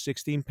little over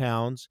 16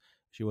 pounds.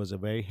 She was a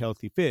very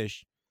healthy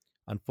fish.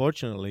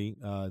 Unfortunately,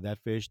 that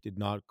fish did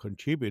not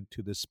contribute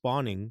to the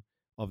spawning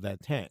of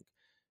that tank.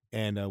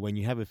 And when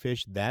you have a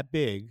fish that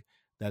big,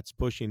 that's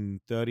pushing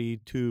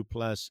 32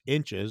 plus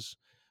inches,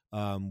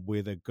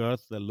 with a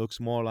girth that looks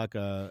more like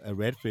a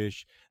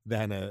redfish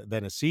than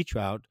a sea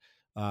trout,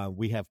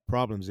 we have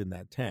problems in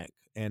that tank.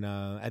 And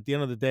at the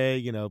end of the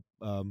day,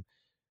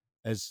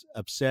 as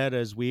upset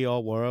as we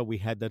all were, we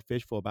had that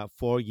fish for about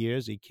 4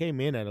 years. He came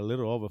in at a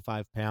little over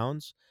 5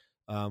 pounds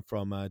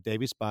from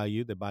Davis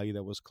Bayou, the bayou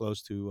that was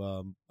close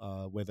to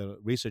where the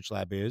research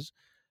lab is.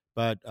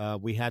 But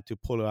we had to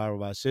pull her out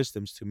of our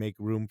systems to make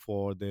room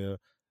for the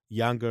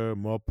younger,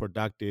 more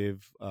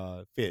productive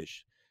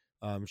fish.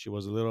 She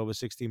was a little over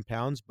 16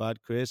 pounds,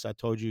 but Chris, I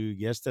told you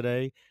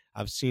yesterday,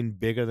 I've seen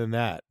bigger than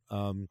that.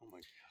 Oh my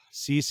God.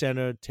 Sea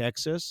Center,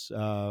 Texas,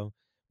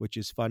 which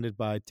is funded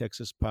by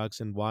Texas Parks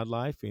and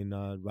Wildlife in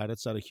right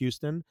outside of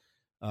Houston.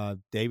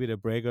 David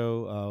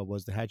Abrego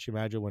was the hatchery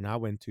manager when I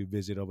went to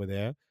visit over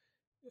there.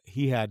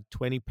 He had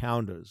 20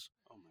 pounders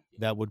Oh my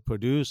God. that would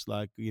produce,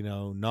 like,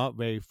 not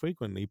very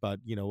frequently, but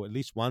at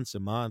least once a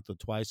month or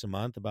twice a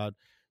month, about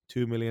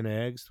 2 million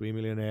eggs, 3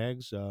 million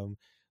eggs.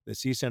 The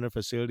Sea Center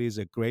facility is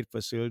a great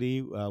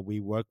facility. We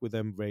work with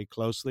them very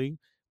closely.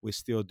 We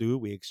still do.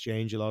 We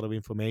exchange a lot of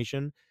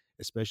information,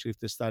 especially if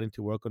they're starting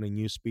to work on a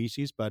new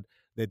species. But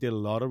they did a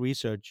lot of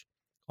research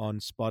on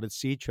spotted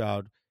sea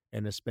trout,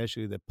 and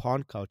especially the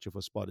pond culture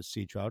for spotted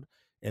sea trout.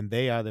 And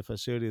they are the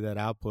facility that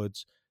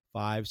outputs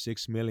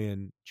 5-6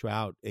 million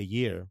trout a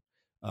year,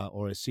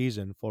 or a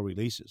season for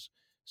releases.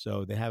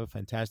 So they have a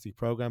fantastic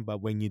program.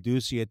 But when you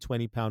do see a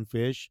 20-pound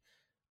fish,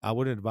 I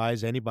wouldn't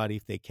advise anybody,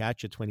 if they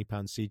catch a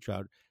 20-pound sea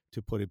trout,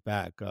 to put it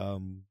back.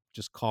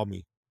 Just call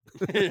me.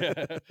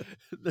 Yeah,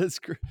 that's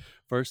great.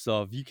 First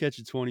off, you catch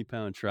a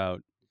 20-pound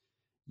trout,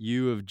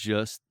 you have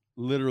just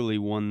literally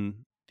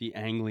won the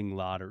angling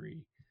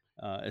lottery,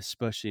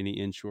 especially in the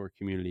inshore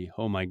community.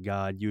 Oh my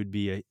God, you would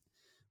be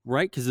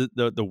right, because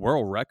the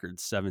world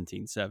record's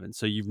 17.7.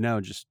 So you've now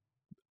just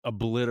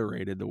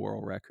obliterated the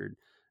world record.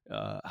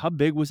 How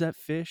big was that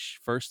fish,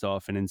 first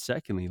off? And then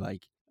secondly,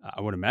 like,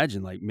 I would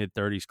imagine like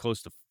mid-30s,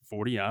 close to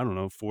 40, I don't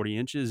know, 40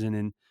 inches. And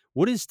then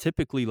what is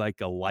typically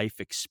like a life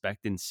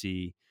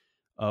expectancy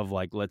of,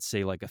 like, let's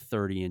say like a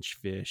 30-inch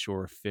fish,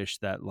 or a fish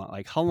that,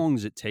 like, how long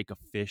does it take a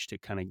fish to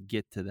kind of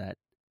get to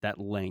that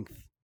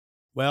length?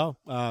 Well,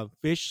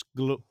 fish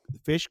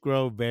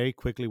grow very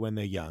quickly when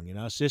they're young. In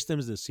our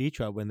systems, the sea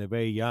trout, when they're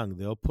very young,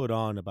 they'll put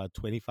on about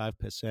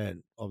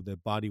 25% of their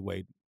body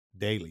weight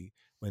daily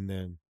when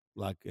they're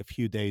like a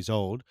few days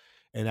old.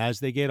 And as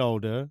they get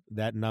older,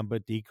 that number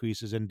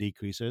decreases and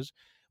decreases.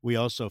 We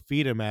also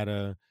feed them at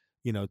a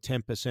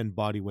 10%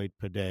 body weight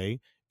per day,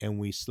 and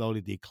we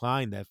slowly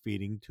decline that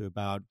feeding to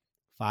about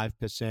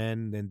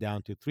 5%, then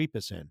down to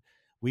 3%.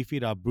 We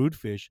feed our brood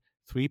fish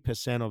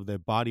 3% of their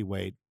body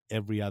weight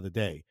every other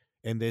day,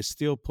 and they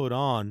still put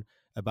on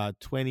about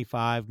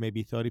 25,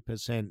 maybe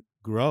 30%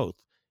 growth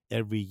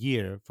every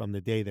year from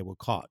the day they were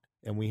caught.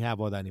 And we have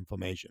all that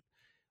information.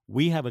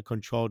 We have a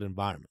controlled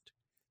environment.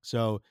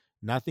 So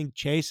nothing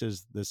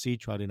chases the sea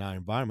trout in our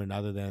environment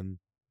other than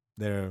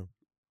their,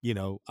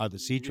 other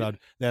sea trout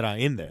that are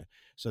in there.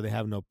 So they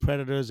have no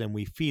predators, and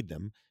we feed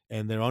them.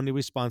 And their only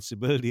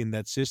responsibility in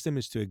that system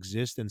is to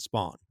exist and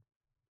spawn.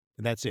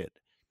 And that's it.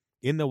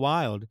 In the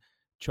wild,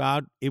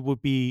 trout, I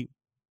would be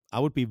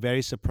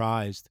very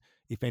surprised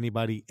if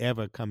anybody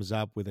ever comes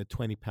up with a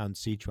 20-pound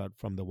sea trout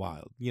from the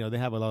wild. They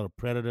have a lot of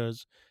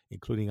predators,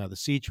 including other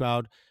sea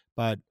trout,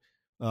 but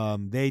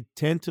they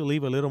tend to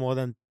live a little more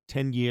than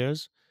 10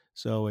 years.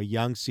 So a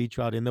young sea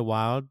trout in the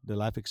wild, the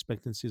life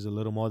expectancy is a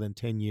little more than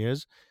 10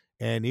 years.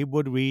 And it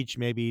would reach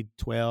maybe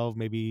 12,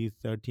 maybe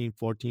 13,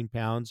 14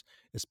 pounds,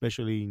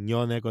 especially in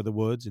your neck of the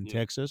woods in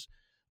Texas.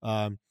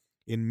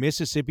 In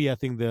Mississippi, I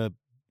think the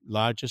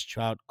largest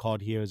trout caught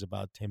here is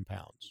about 10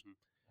 pounds.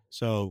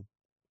 So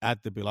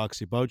at the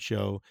Biloxi Boat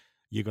Show,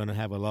 you're going to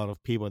have a lot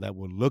of people that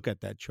will look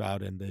at that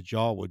trout and their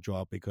jaw will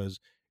drop, because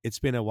it's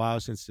been a while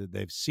since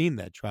they've seen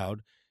that trout.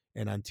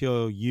 And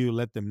until you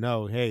let them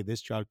know, hey,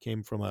 this trout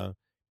came from a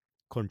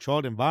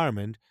controlled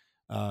environment,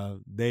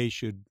 they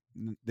shouldn't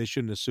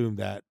assume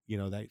that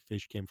that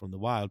fish came from the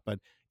wild. But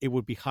it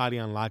would be highly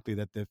unlikely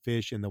that the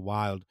fish in the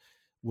wild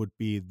would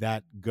be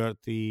that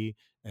girthy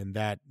and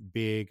that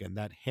big and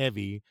that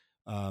heavy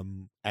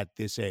at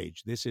this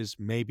age. This is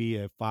maybe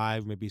a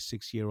 5, maybe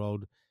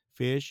 6-year-old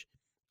fish.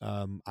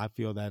 I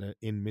feel that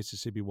in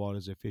Mississippi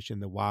waters, a fish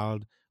in the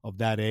wild of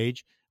that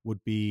age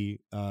would be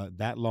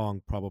that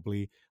long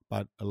probably,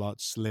 but a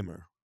lot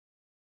slimmer.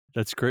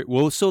 That's great.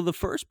 Well, so the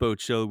first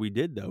boat show we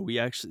did, though,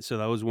 so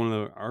that was one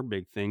of our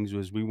big things,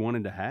 was we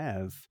wanted to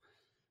have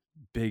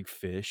big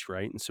fish,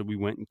 right? And so we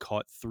went and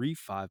caught 3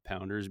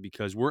 5-pounders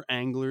because we're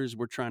anglers,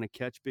 we're trying to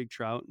catch big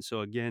trout. And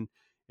so again,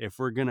 if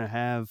we're going to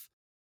have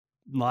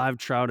live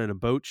trout at a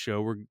boat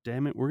show, we're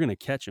going to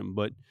catch them.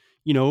 But,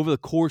 over the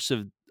course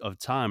of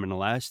time in the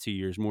last 2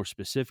 years, more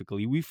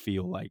specifically, we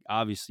feel like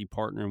obviously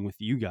partnering with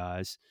you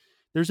guys,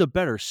 there's a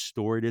better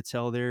story to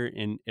tell there.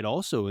 And it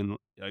also,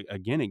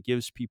 again, it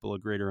gives people a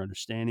greater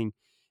understanding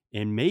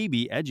and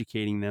maybe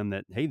educating them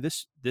that, hey,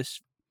 this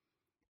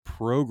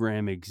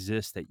program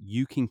exists that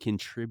you can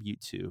contribute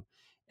to.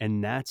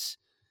 And that's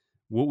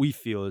what we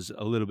feel is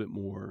a little bit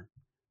more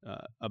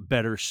a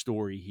better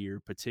story here,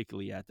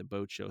 particularly at the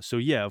boat show. So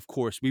yeah, of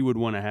course, we would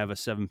want to have a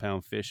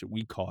 7-pound fish that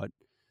we caught,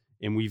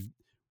 and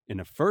in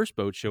the first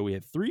boat show we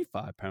had 3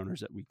 5-pounders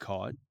that we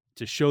caught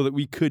to show that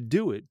we could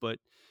do it. But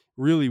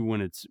really,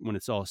 when it's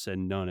all said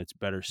and done, it's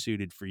better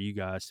suited for you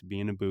guys to be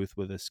in a booth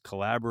with us,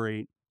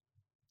 collaborate,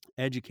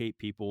 educate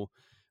people,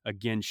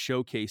 again,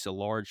 showcase a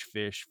large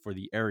fish for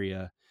the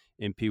area,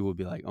 and people will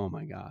be like, oh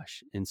my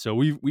gosh. And so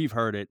we've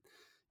heard it,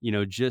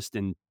 just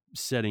in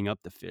setting up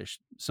the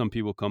fish. Some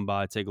people come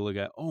by, take a look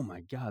at, oh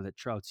my God, that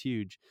trout's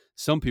huge.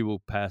 Some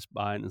people pass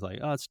by and it's like,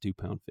 oh, it's a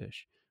 2-pound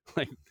fish.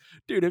 Like,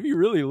 dude, have you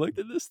really looked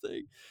at this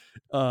thing?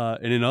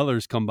 And then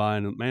others come by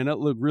and, man, that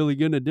looked really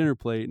good in a dinner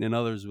plate. And then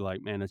others are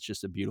like, man, it's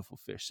just a beautiful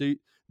fish. So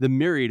the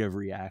myriad of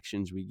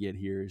reactions we get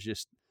here is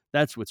just,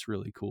 that's what's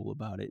really cool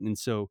about it. And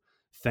so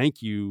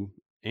thank you,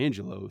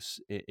 Angelos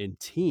and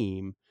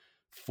team,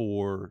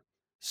 for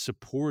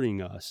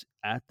supporting us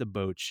at the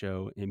boat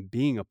show and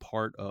being a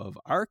part of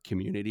our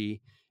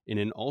community, and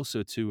then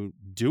also to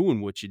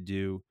doing what you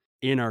do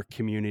in our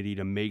community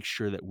to make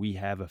sure that we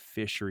have a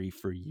fishery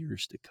for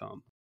years to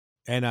come.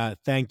 And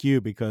thank you,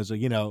 because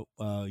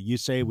you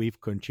say we've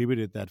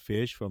contributed that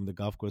fish from the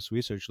Gulf Coast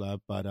Research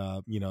Lab, but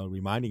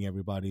reminding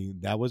everybody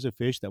that was a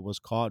fish that was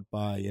caught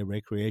by a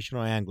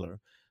recreational angler,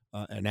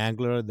 an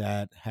angler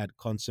that had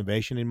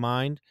conservation in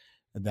mind,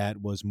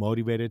 that was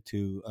motivated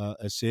to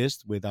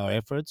assist with our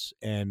efforts,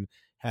 and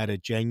had a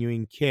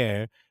genuine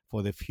care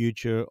for the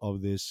future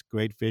of this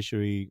great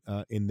fishery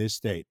in this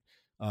state.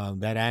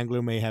 That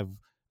angler may have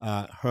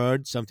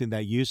heard something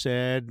that you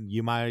said.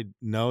 You might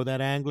know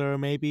that angler,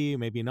 maybe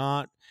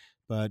not.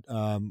 But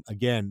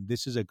again,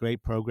 this is a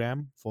great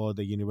program for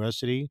the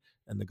university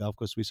and the Gulf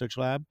Coast Research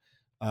Lab.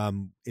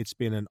 It's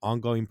been an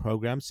ongoing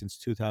program since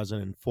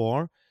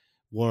 2004.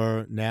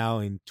 We're now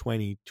in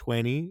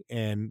 2020,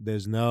 and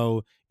there's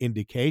no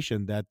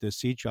indication that the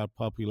sea trout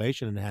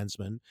population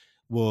enhancement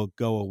will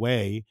go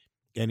away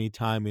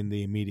anytime in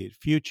the immediate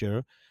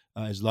future.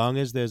 As long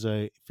as there's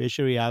a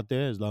fishery out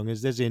there, as long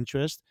as there's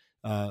interest,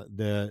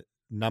 the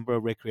number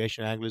of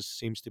recreational anglers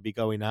seems to be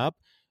going up.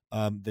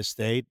 The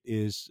state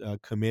is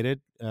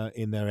committed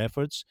in their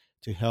efforts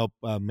to help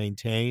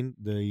maintain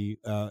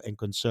and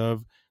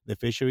conserve the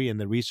fishery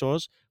and the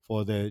resource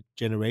for the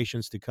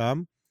generations to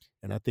come.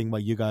 And I think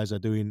what you guys are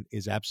doing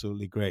is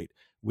absolutely great.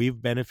 We've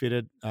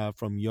benefited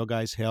from your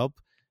guys' help,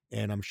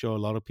 and I'm sure a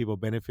lot of people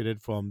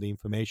benefited from the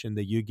information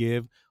that you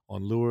give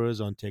on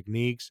lures, on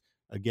techniques.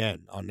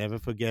 Again, I'll never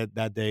forget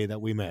that day that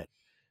we met.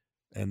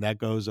 And that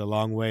goes a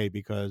long way,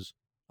 because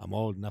I'm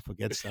old and I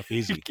forget stuff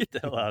easy. Get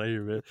the hell out of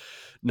here, man.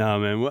 No,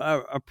 man. Well,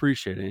 I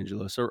appreciate it,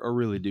 Angelos. I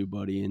really do,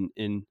 buddy.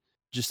 And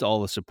just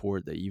all the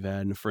support that you've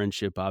had and the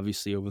friendship,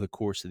 obviously, over the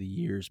course of the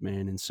years,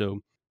 man. And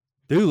so,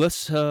 dude,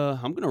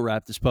 I'm going to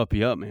wrap this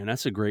puppy up, man.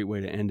 That's a great way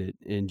to end it.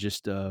 And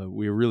just,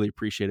 we really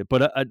appreciate it.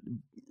 But I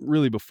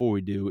really, before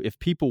we do, if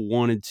people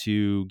wanted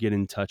to get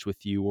in touch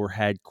with you or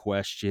had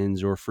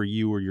questions, or for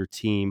you or your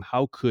team,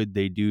 how could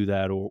they do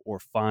that, or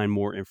find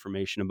more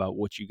information about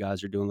what you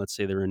guys are doing? Let's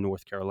say they're in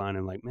North Carolina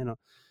and like, man,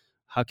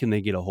 how can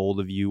they get a hold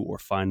of you or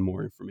find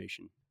more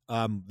information?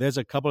 There's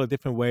a couple of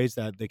different ways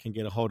that they can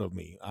get a hold of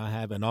me. I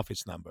have an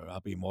office number.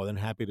 I'll be more than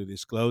happy to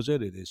disclose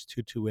it. It is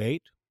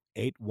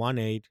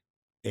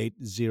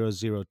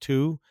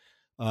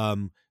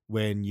 228-818-8002.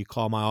 When you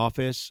call my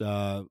office,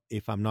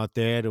 if I'm not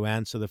there to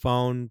answer the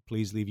phone,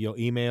 please leave your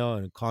email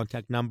and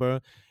contact number,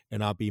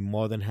 and I'll be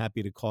more than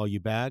happy to call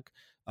you back.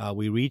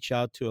 We reach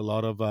out to a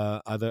lot of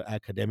other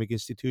academic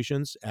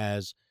institutions,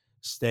 as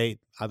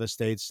other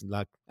states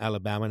like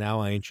Alabama now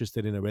are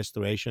interested in a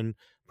restoration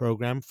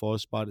program for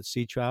spotted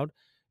sea trout.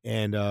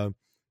 And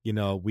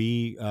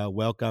we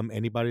welcome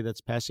anybody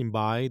that's passing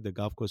by the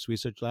Gulf Coast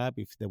Research Lab.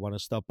 If they want to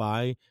stop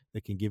by, they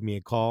can give me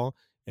a call,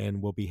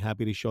 and we'll be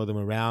happy to show them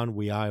around.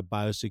 We are a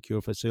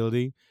biosecure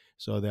facility,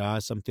 so there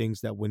are some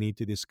things that we need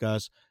to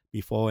discuss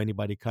before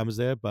anybody comes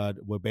there, but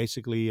we're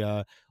basically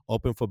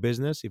open for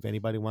business. If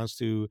anybody wants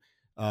to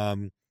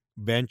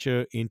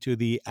venture into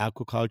the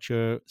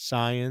aquaculture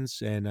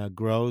science and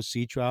grow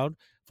sea trout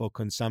for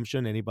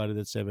consumption, anybody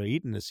that's ever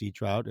eaten a sea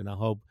trout, and I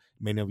hope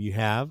many of you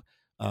have,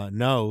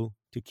 know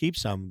to keep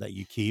some that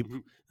you keep,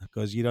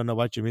 because you don't know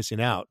what you're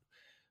missing out.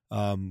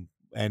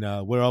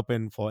 And we're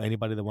open for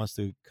anybody that wants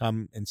to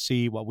come and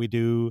see what we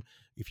do.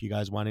 If you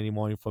guys want any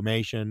more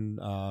information,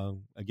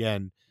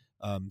 again,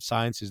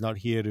 science is not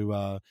here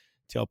to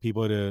tell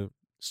people to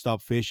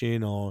stop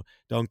fishing or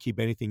don't keep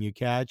anything you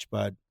catch,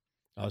 but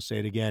I'll say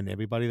it again.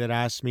 Everybody that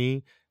asks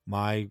me,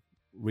 my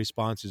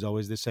response is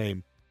always the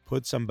same: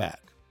 put some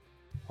back.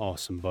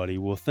 Awesome, buddy.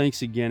 Well,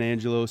 thanks again,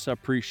 Angelos. I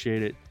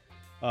appreciate it.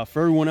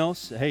 For everyone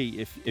else, hey,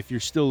 if you're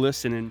still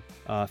listening,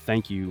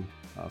 thank you,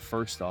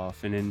 first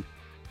off. And then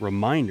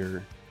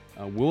reminder,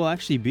 we'll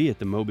actually be at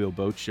the Mobile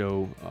Boat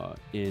Show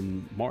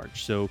in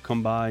March. So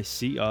come by,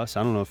 see us.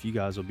 I don't know if you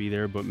guys will be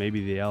there, but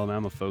maybe the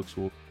Alabama folks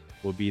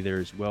will be there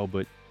as well.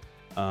 But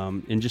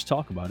and just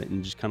talk about it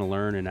and just kind of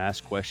learn and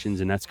ask questions.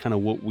 And that's kind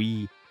of what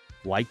we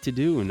like to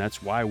do. And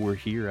that's why we're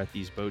here at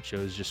these boat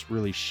shows, just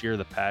really share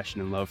the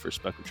passion and love for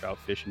speckled trout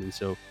fishing. And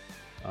so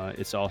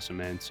it's awesome,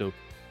 man. So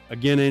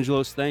again,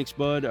 Angelos, thanks,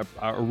 bud.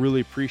 I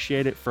really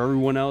appreciate it. For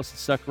everyone else that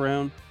stuck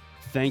around,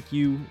 thank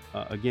you.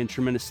 Again,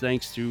 tremendous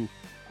thanks to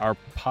our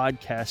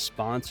podcast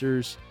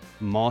sponsors,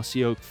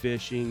 Mossy Oak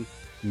Fishing,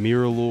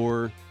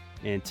 Miralure,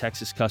 and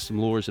Texas Custom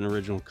Lures and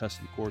Original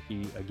Custom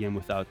Corky. Again,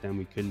 without them,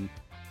 we couldn't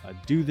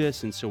do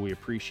this, and so we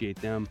appreciate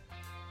them.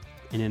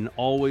 And then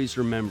always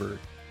remember,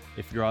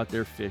 if you're out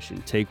there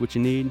fishing, take what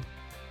you need,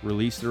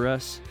 release the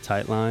rest,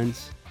 tight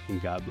lines,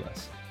 and God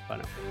bless. Bye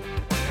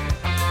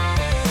now.